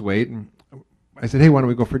wanted to lose weight. And I said, hey, why don't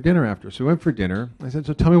we go for dinner after? So we went for dinner. I said,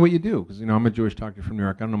 so tell me what you do. Because, you know, I'm a Jewish doctor from New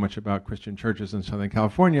York. I don't know much about Christian churches in Southern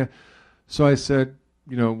California. So I said,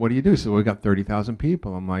 you know, what do you do? So we got 30,000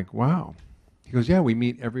 people. I'm like, wow. He goes, yeah, we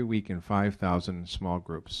meet every week in 5,000 small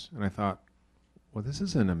groups. And I thought, well, this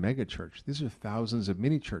isn't a mega church. These are thousands of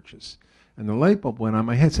mini churches. And the light bulb went on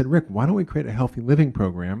my head, said, Rick, why don't we create a healthy living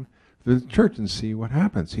program for the church and see what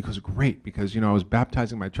happens? He goes, great, because, you know, I was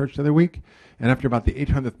baptizing my church the other week, and after about the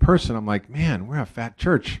 800th person, I'm like, man, we're a fat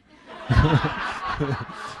church.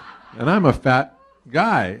 And I'm a fat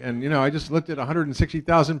guy, and, you know, I just looked at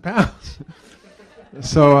 160,000 pounds.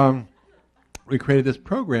 So we created this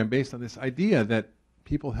program based on this idea that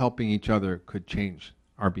people helping each other could change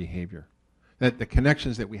our behavior, that the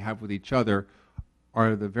connections that we have with each other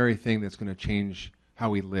are the very thing that's going to change how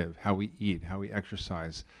we live, how we eat, how we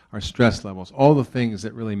exercise, our stress levels, all the things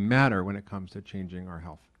that really matter when it comes to changing our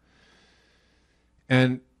health.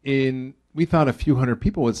 And we thought a few hundred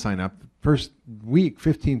people would sign up. The first week,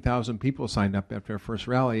 15,000 people signed up after our first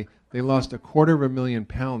rally. They lost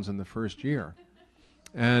 £250,000 in the first year.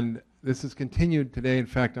 And this has continued today. In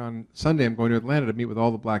fact, on Sunday, I'm going to Atlanta to meet with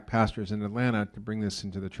all the black pastors in Atlanta to bring this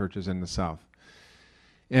into the churches in the South.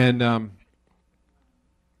 And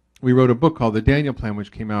we wrote a book called The Daniel Plan,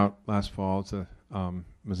 which came out last fall. It's a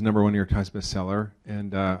was the #1 New York Times bestseller,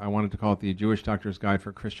 and I wanted to call it the Jewish Doctor's Guide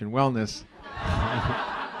for Christian Wellness.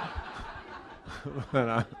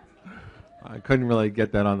 But I couldn't really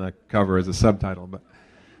get that on the cover as a subtitle,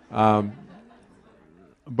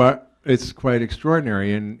 but it's quite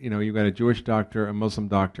extraordinary. And you've got a Jewish doctor, a Muslim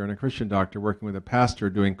doctor, and a Christian doctor working with a pastor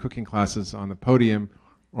doing cooking classes on the podium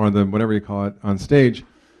or the whatever you call it on stage,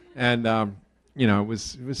 and it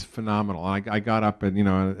was phenomenal. I got up and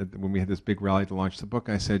when we had this big rally to launch the book,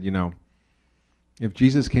 I said, if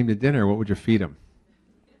Jesus came to dinner, what would you feed him?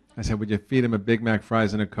 I said, would you feed him a Big Mac,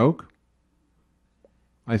 fries, and a Coke?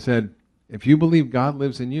 I said, if you believe God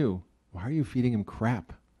lives in you, why are you feeding him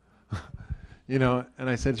crap? And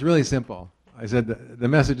I said, it's really simple. I said, the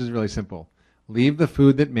message is really simple. Leave the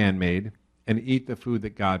food that man made and eat the food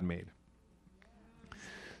that God made.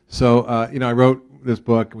 So, I wrote this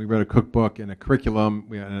book. We wrote a cookbook and a curriculum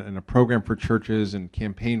and a program for churches and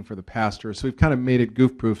campaign for the pastors. So we've kind of made it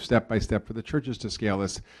goof-proof step by step for the churches to scale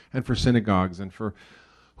this and for synagogues and for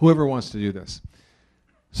whoever wants to do this.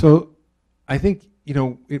 So I think,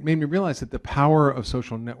 it made me realize that the power of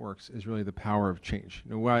social networks is really the power of change.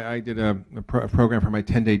 I did a program for my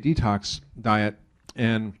 10-day detox diet,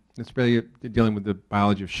 and it's really dealing with the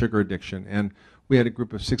biology of sugar addiction. And we had a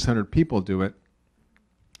group of 600 people do it,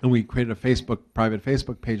 and we created a private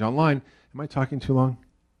Facebook page online. Am I talking too long?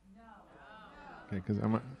 No. Okay, because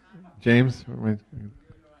James?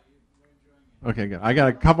 Okay, good. I got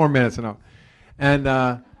a couple more minutes, and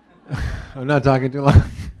I'm not talking too long.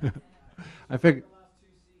 I figured.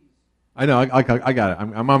 I know. I got it.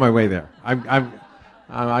 I'm on my way there. I'm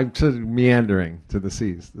sort of meandering to the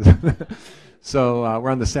C's. So we're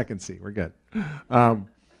on the second C. We're good.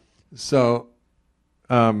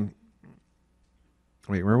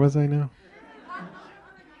 Wait, where was I now?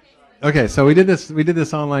 Okay, so we did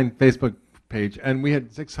this online Facebook page, and we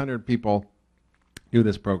had 600 people do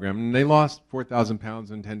this program, and they lost 4,000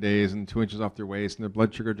 pounds in 10 days and 2 inches off their waist, and their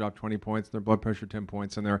blood sugar dropped 20 points, and their blood pressure 10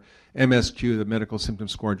 points, and their MSQ, the medical symptom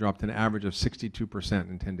score, dropped an average of 62%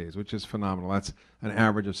 in 10 days, which is phenomenal. That's an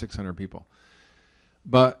average of 600 people.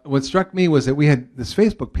 But what struck me was that we had this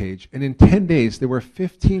Facebook page, and in 10 days, there were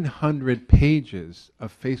 1,500 pages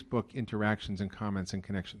of Facebook interactions and comments and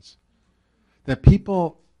connections. That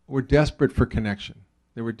people were desperate for connection.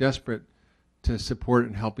 They were desperate to support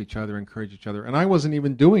and help each other, encourage each other. And I wasn't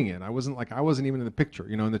even doing it. I wasn't even in the picture.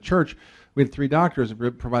 In the church, we had 3 doctors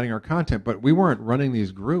providing our content, but we weren't running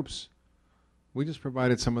these groups. We just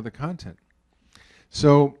provided some of the content.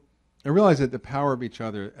 So I realized that the power of each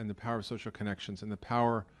other and the power of social connections and the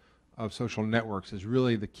power of social networks is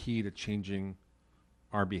really the key to changing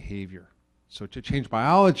our behavior. So to change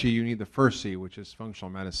biology, you need the first C, which is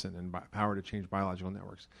functional medicine and power to change biological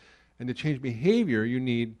networks. And to change behavior, you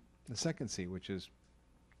need the second C, which is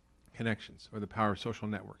connections, or the power of social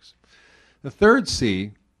networks. The third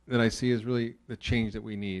C that I see is really the change that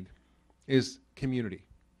we need is community.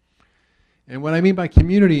 And what I mean by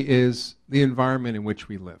community is the environment in which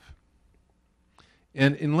we live.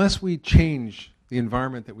 And unless we change the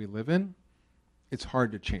environment that we live in, it's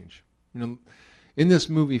hard to change. In this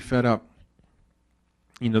movie, Fed Up,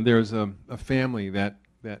 there's a family that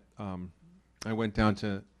I went down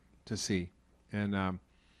to see, and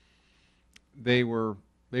they were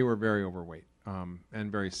very overweight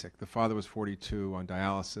and very sick. The father was 42 on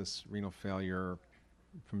dialysis, renal failure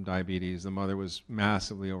from diabetes. The mother was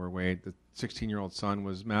massively overweight. The 16-year-old son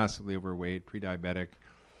was massively overweight, pre-diabetic,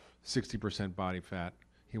 60% body fat.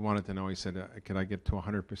 He wanted to know, he said, could I get to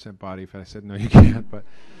 100% body fat? I said, no, you can't, but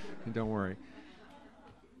don't worry.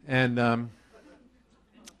 And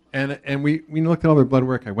we looked at all their blood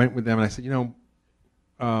work. I went with them, and I said,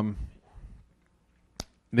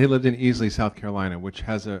 they lived in Easley, South Carolina, which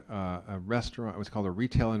has a restaurant, what's called a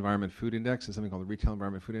Retail Environment Food Index. There's something called the Retail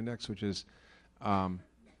Environment Food Index, which is how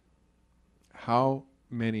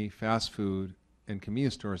many fast food and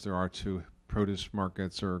convenience stores there are to produce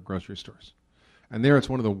markets or grocery stores. And there it's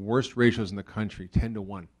one of the worst ratios in the country, 10 to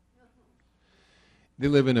 1. They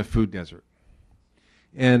live in a food desert.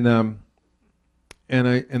 And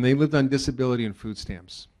they lived on disability and food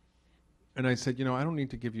stamps. And I said, I don't need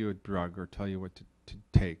to give you a drug or tell you what to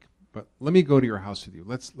take, but let me go to your house with you.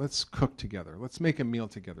 Let's cook together. Let's make a meal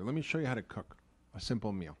together. Let me show you how to cook a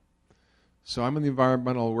simple meal. So I'm on the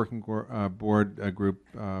environmental working board group.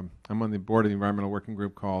 I'm on the board of the environmental working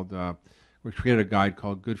group called, we created a guide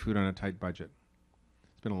called Good Food on a Tight Budget.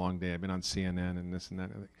 It's been a long day. I've been on CNN and this and that.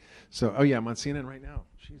 So, oh yeah, I'm on CNN right now.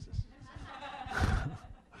 Jesus.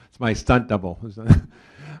 It's my stunt double.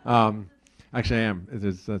 Actually, I am.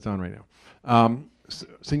 It's on right now. So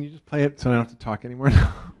can you just play it so I don't have to talk anymore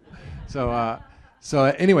now? So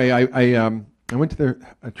anyway, I went to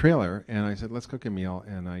a trailer and I said, let's cook a meal.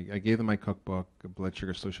 And I gave them my cookbook, a blood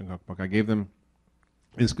sugar solution cookbook. I gave them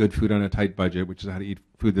this Good Food on a Tight Budget, which is how to eat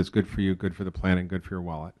food that's good for you, good for the planet, good for your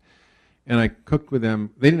wallet. And I cooked with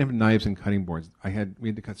them. They didn't have knives and cutting boards. We had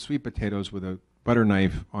to cut sweet potatoes with a butter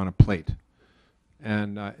knife on a plate.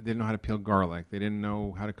 And they didn't know how to peel garlic. They didn't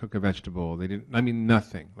know how to cook a vegetable. They didn't. I mean,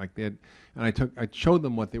 nothing. Like they had. And I showed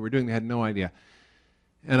them what they were doing. They had no idea.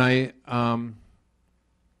 And I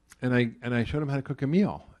showed them how to cook a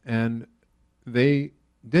meal. And they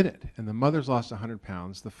did it. And the mother's lost 100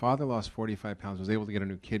 pounds. The father lost 45 pounds. Was able to get a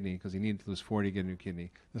new kidney because he needed to lose 40 to get a new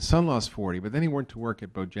kidney. The son lost 40, but then he went to work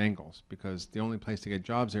at Bojangles because the only place to get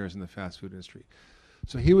jobs there is in the fast food industry.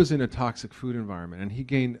 So he was in a toxic food environment, and he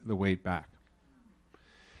gained the weight back.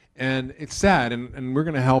 And it's sad, and we're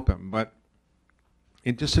going to help him, but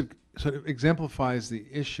it just sort of exemplifies the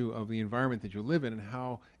issue of the environment that you live in and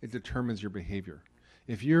how it determines your behavior.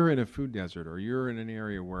 If you're in a food desert, or you're in an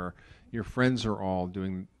area where your friends are all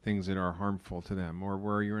doing things that are harmful to them, or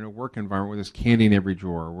where you're in a work environment where there's candy in every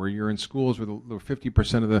drawer, where you're in schools where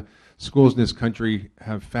 50% of the schools in this country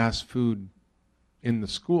have fast food in the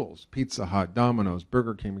schools, Pizza Hut, Domino's,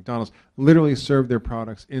 Burger King, McDonald's, literally serve their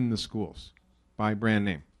products in the schools by brand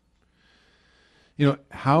name. You know,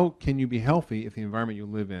 how can you be healthy if the environment you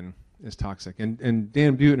live in is toxic? And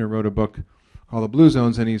Dan Buettner wrote a book called The Blue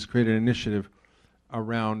Zones, and he's created an initiative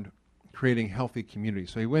around creating healthy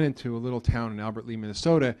communities. So he went into a little town in Albert Lea,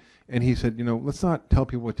 Minnesota, and he said, you know, let's not tell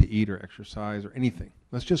people what to eat or exercise or anything.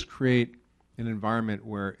 Let's just create an environment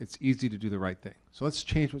where it's easy to do the right thing. So let's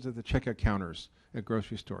change what's at the checkout counters at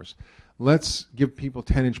grocery stores. Let's give people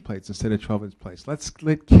 10-inch plates instead of 12-inch plates. Let's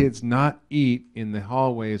let kids not eat in the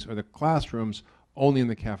hallways or the classrooms, only in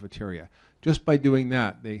the cafeteria. Just by doing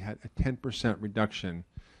that, they had a 10% reduction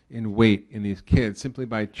in weight in these kids simply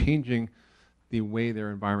by changing the way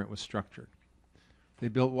their environment was structured. They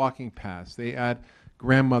built walking paths. They had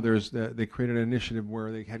grandmothers. They created an initiative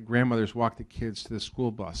where they had grandmothers walk the kids to the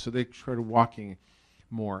school bus. So they started walking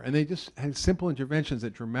more. And they just had simple interventions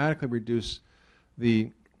that dramatically reduced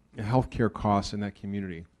the healthcare costs in that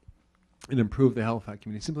community and improved the health of that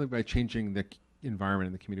community simply by changing the environment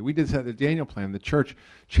in the community. We did that at the Daniel Plan. The church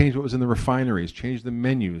changed what was in the refineries, changed the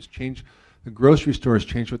menus, changed the grocery stores,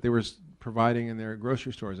 changed what they were providing in their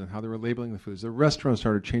grocery stores and how they were labeling the foods. The restaurants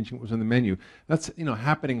started changing what was in the menu. That's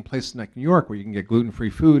happening in places like New York where you can get gluten-free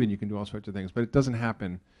food and you can do all sorts of things, but it doesn't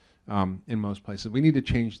happen in most places. We need to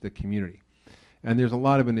change the community. And there's a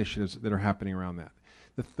lot of initiatives that are happening around that.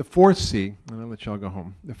 The fourth C, and I'll let y'all go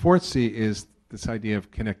home. The fourth C is this idea of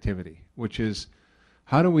connectivity, which is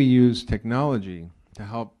how do we use technology to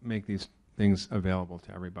help make these things available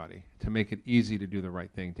to everybody, to make it easy to do the right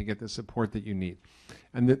thing, to get the support that you need.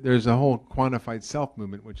 And there's a whole quantified self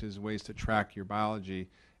movement, which is ways to track your biology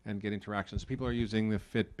and get interactions. People are using the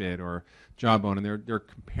Fitbit or Jawbone, and they're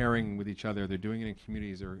comparing with each other. They're doing it in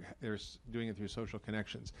communities. They're doing it through social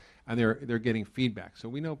connections, and they're getting feedback. So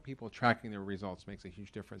we know people tracking their results makes a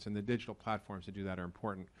huge difference, and the digital platforms to do that are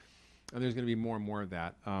important. And there's going to be more and more of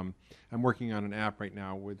that. I'm working on an app right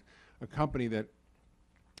now with a company that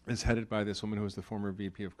is headed by this woman who was the former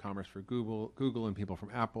VP of Commerce for Google and people from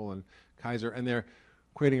Apple and Kaiser, and they're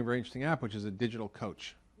creating a very interesting app, which is a digital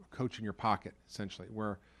coach in your pocket, essentially,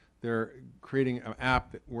 where they're creating an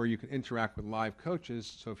app where you can interact with live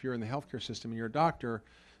coaches. So if you're in the healthcare system and you're a doctor,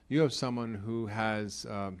 you have someone who has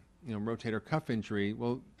rotator cuff injury,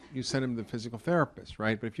 well, you send them to the physical therapist,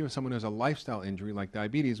 right? But if you have someone who has a lifestyle injury like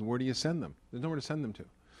diabetes, where do you send them? There's nowhere to send them to.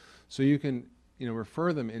 So you can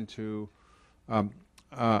refer them into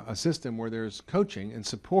a system where there's coaching and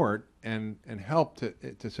support and help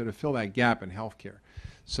to sort of fill that gap in healthcare.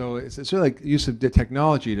 So it's sort of like use of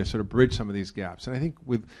technology to sort of bridge some of these gaps. And I think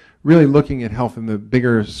with really looking at health in the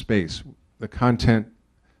bigger space, the content,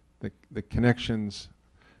 the connections,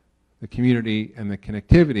 the community, and the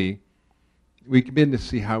connectivity, we can begin to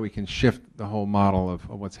see how we can shift the whole model of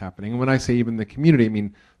what's happening. And when I say even the community, I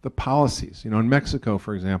mean the policies. In Mexico,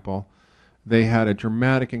 for example, they had a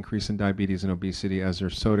dramatic increase in diabetes and obesity as their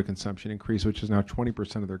soda consumption increased, which is now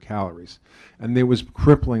 20% of their calories. And it was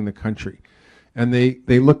crippling the country. And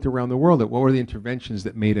they looked around the world at what were the interventions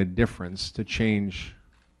that made a difference to change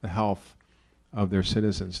the health of their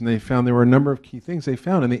citizens. And they found there were a number of key things they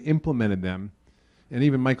found, and they implemented them. And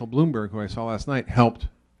even Michael Bloomberg, who I saw last night, helped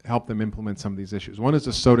them implement some of these issues. One is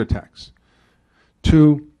the soda tax.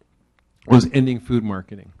 2 was ending food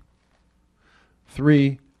marketing.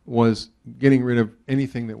 3 was getting rid of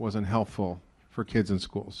anything that wasn't helpful for kids in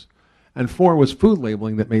schools. And 4 was food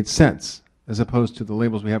labeling that made sense, as opposed to the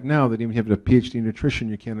labels we have now that even if you have a PhD in nutrition,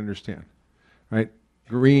 you can't understand. Right?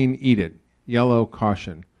 Green, eat it. Yellow,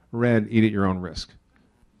 caution. Red, eat at your own risk.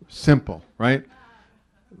 Simple, right?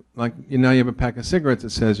 Like, now you have a pack of cigarettes that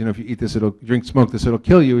says, if you eat this, smoke this, it'll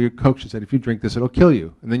kill you. Your coach said, if you drink this, it'll kill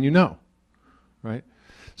you. And then you know, right?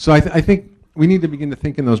 So I think we need to begin to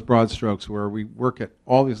think in those broad strokes where we work at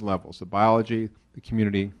all these levels, the biology, the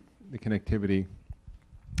community, the connectivity,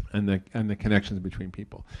 and the connections between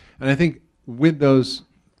people. And I think with those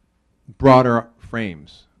broader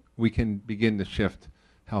frames, we can begin to shift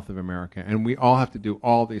health of America. And we all have to do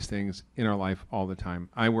all these things in our life all the time.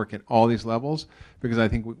 I work at all these levels because I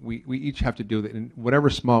think we each have to do it in whatever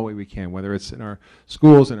small way we can, whether it's in our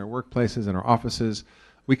schools, in our workplaces, in our offices.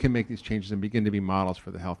 We can make these changes and begin to be models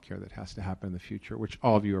for the healthcare that has to happen in the future, which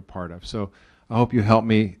all of you are part of. So I hope you help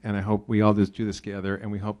me, and I hope we all just do this together, and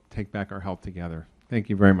we hope to take back our health together. Thank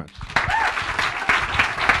you very much.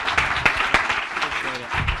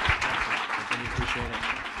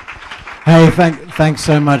 Hey, thanks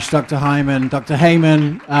so much, Dr. Hyman, Dr.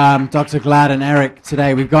 Heyman, Dr. Glad, and Eric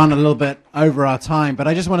today. We've gone a little bit over our time, but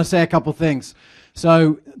I just want to say a couple things.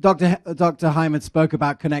 So Dr. Hyman spoke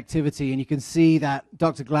about connectivity, and you can see that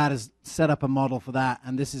Dr. Glad has set up a model for that,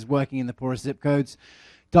 and this is working in the poorest zip codes.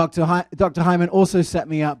 Dr. Hyman also set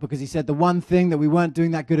me up because he said the one thing that we weren't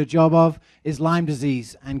doing that good a job of is Lyme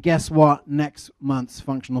disease. And guess what? Next month's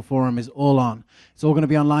Functional Forum is all on. It's all going to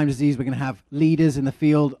be on Lyme disease. We're going to have leaders in the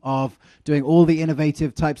field of doing all the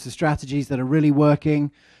innovative types of strategies that are really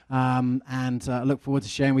working. And I look forward to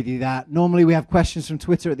sharing with you that. Normally we have questions from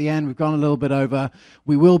Twitter at the end. We've gone a little bit over.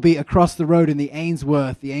 We will be across the road in the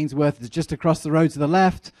Ainsworth. The Ainsworth is just across the road to the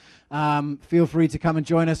left. Feel free to come and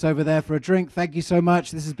join us over there for a drink. Thank you so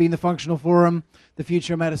much. This has been the Functional Forum, the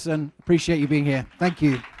Future of Medicine. Appreciate you being here. Thank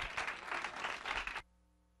you.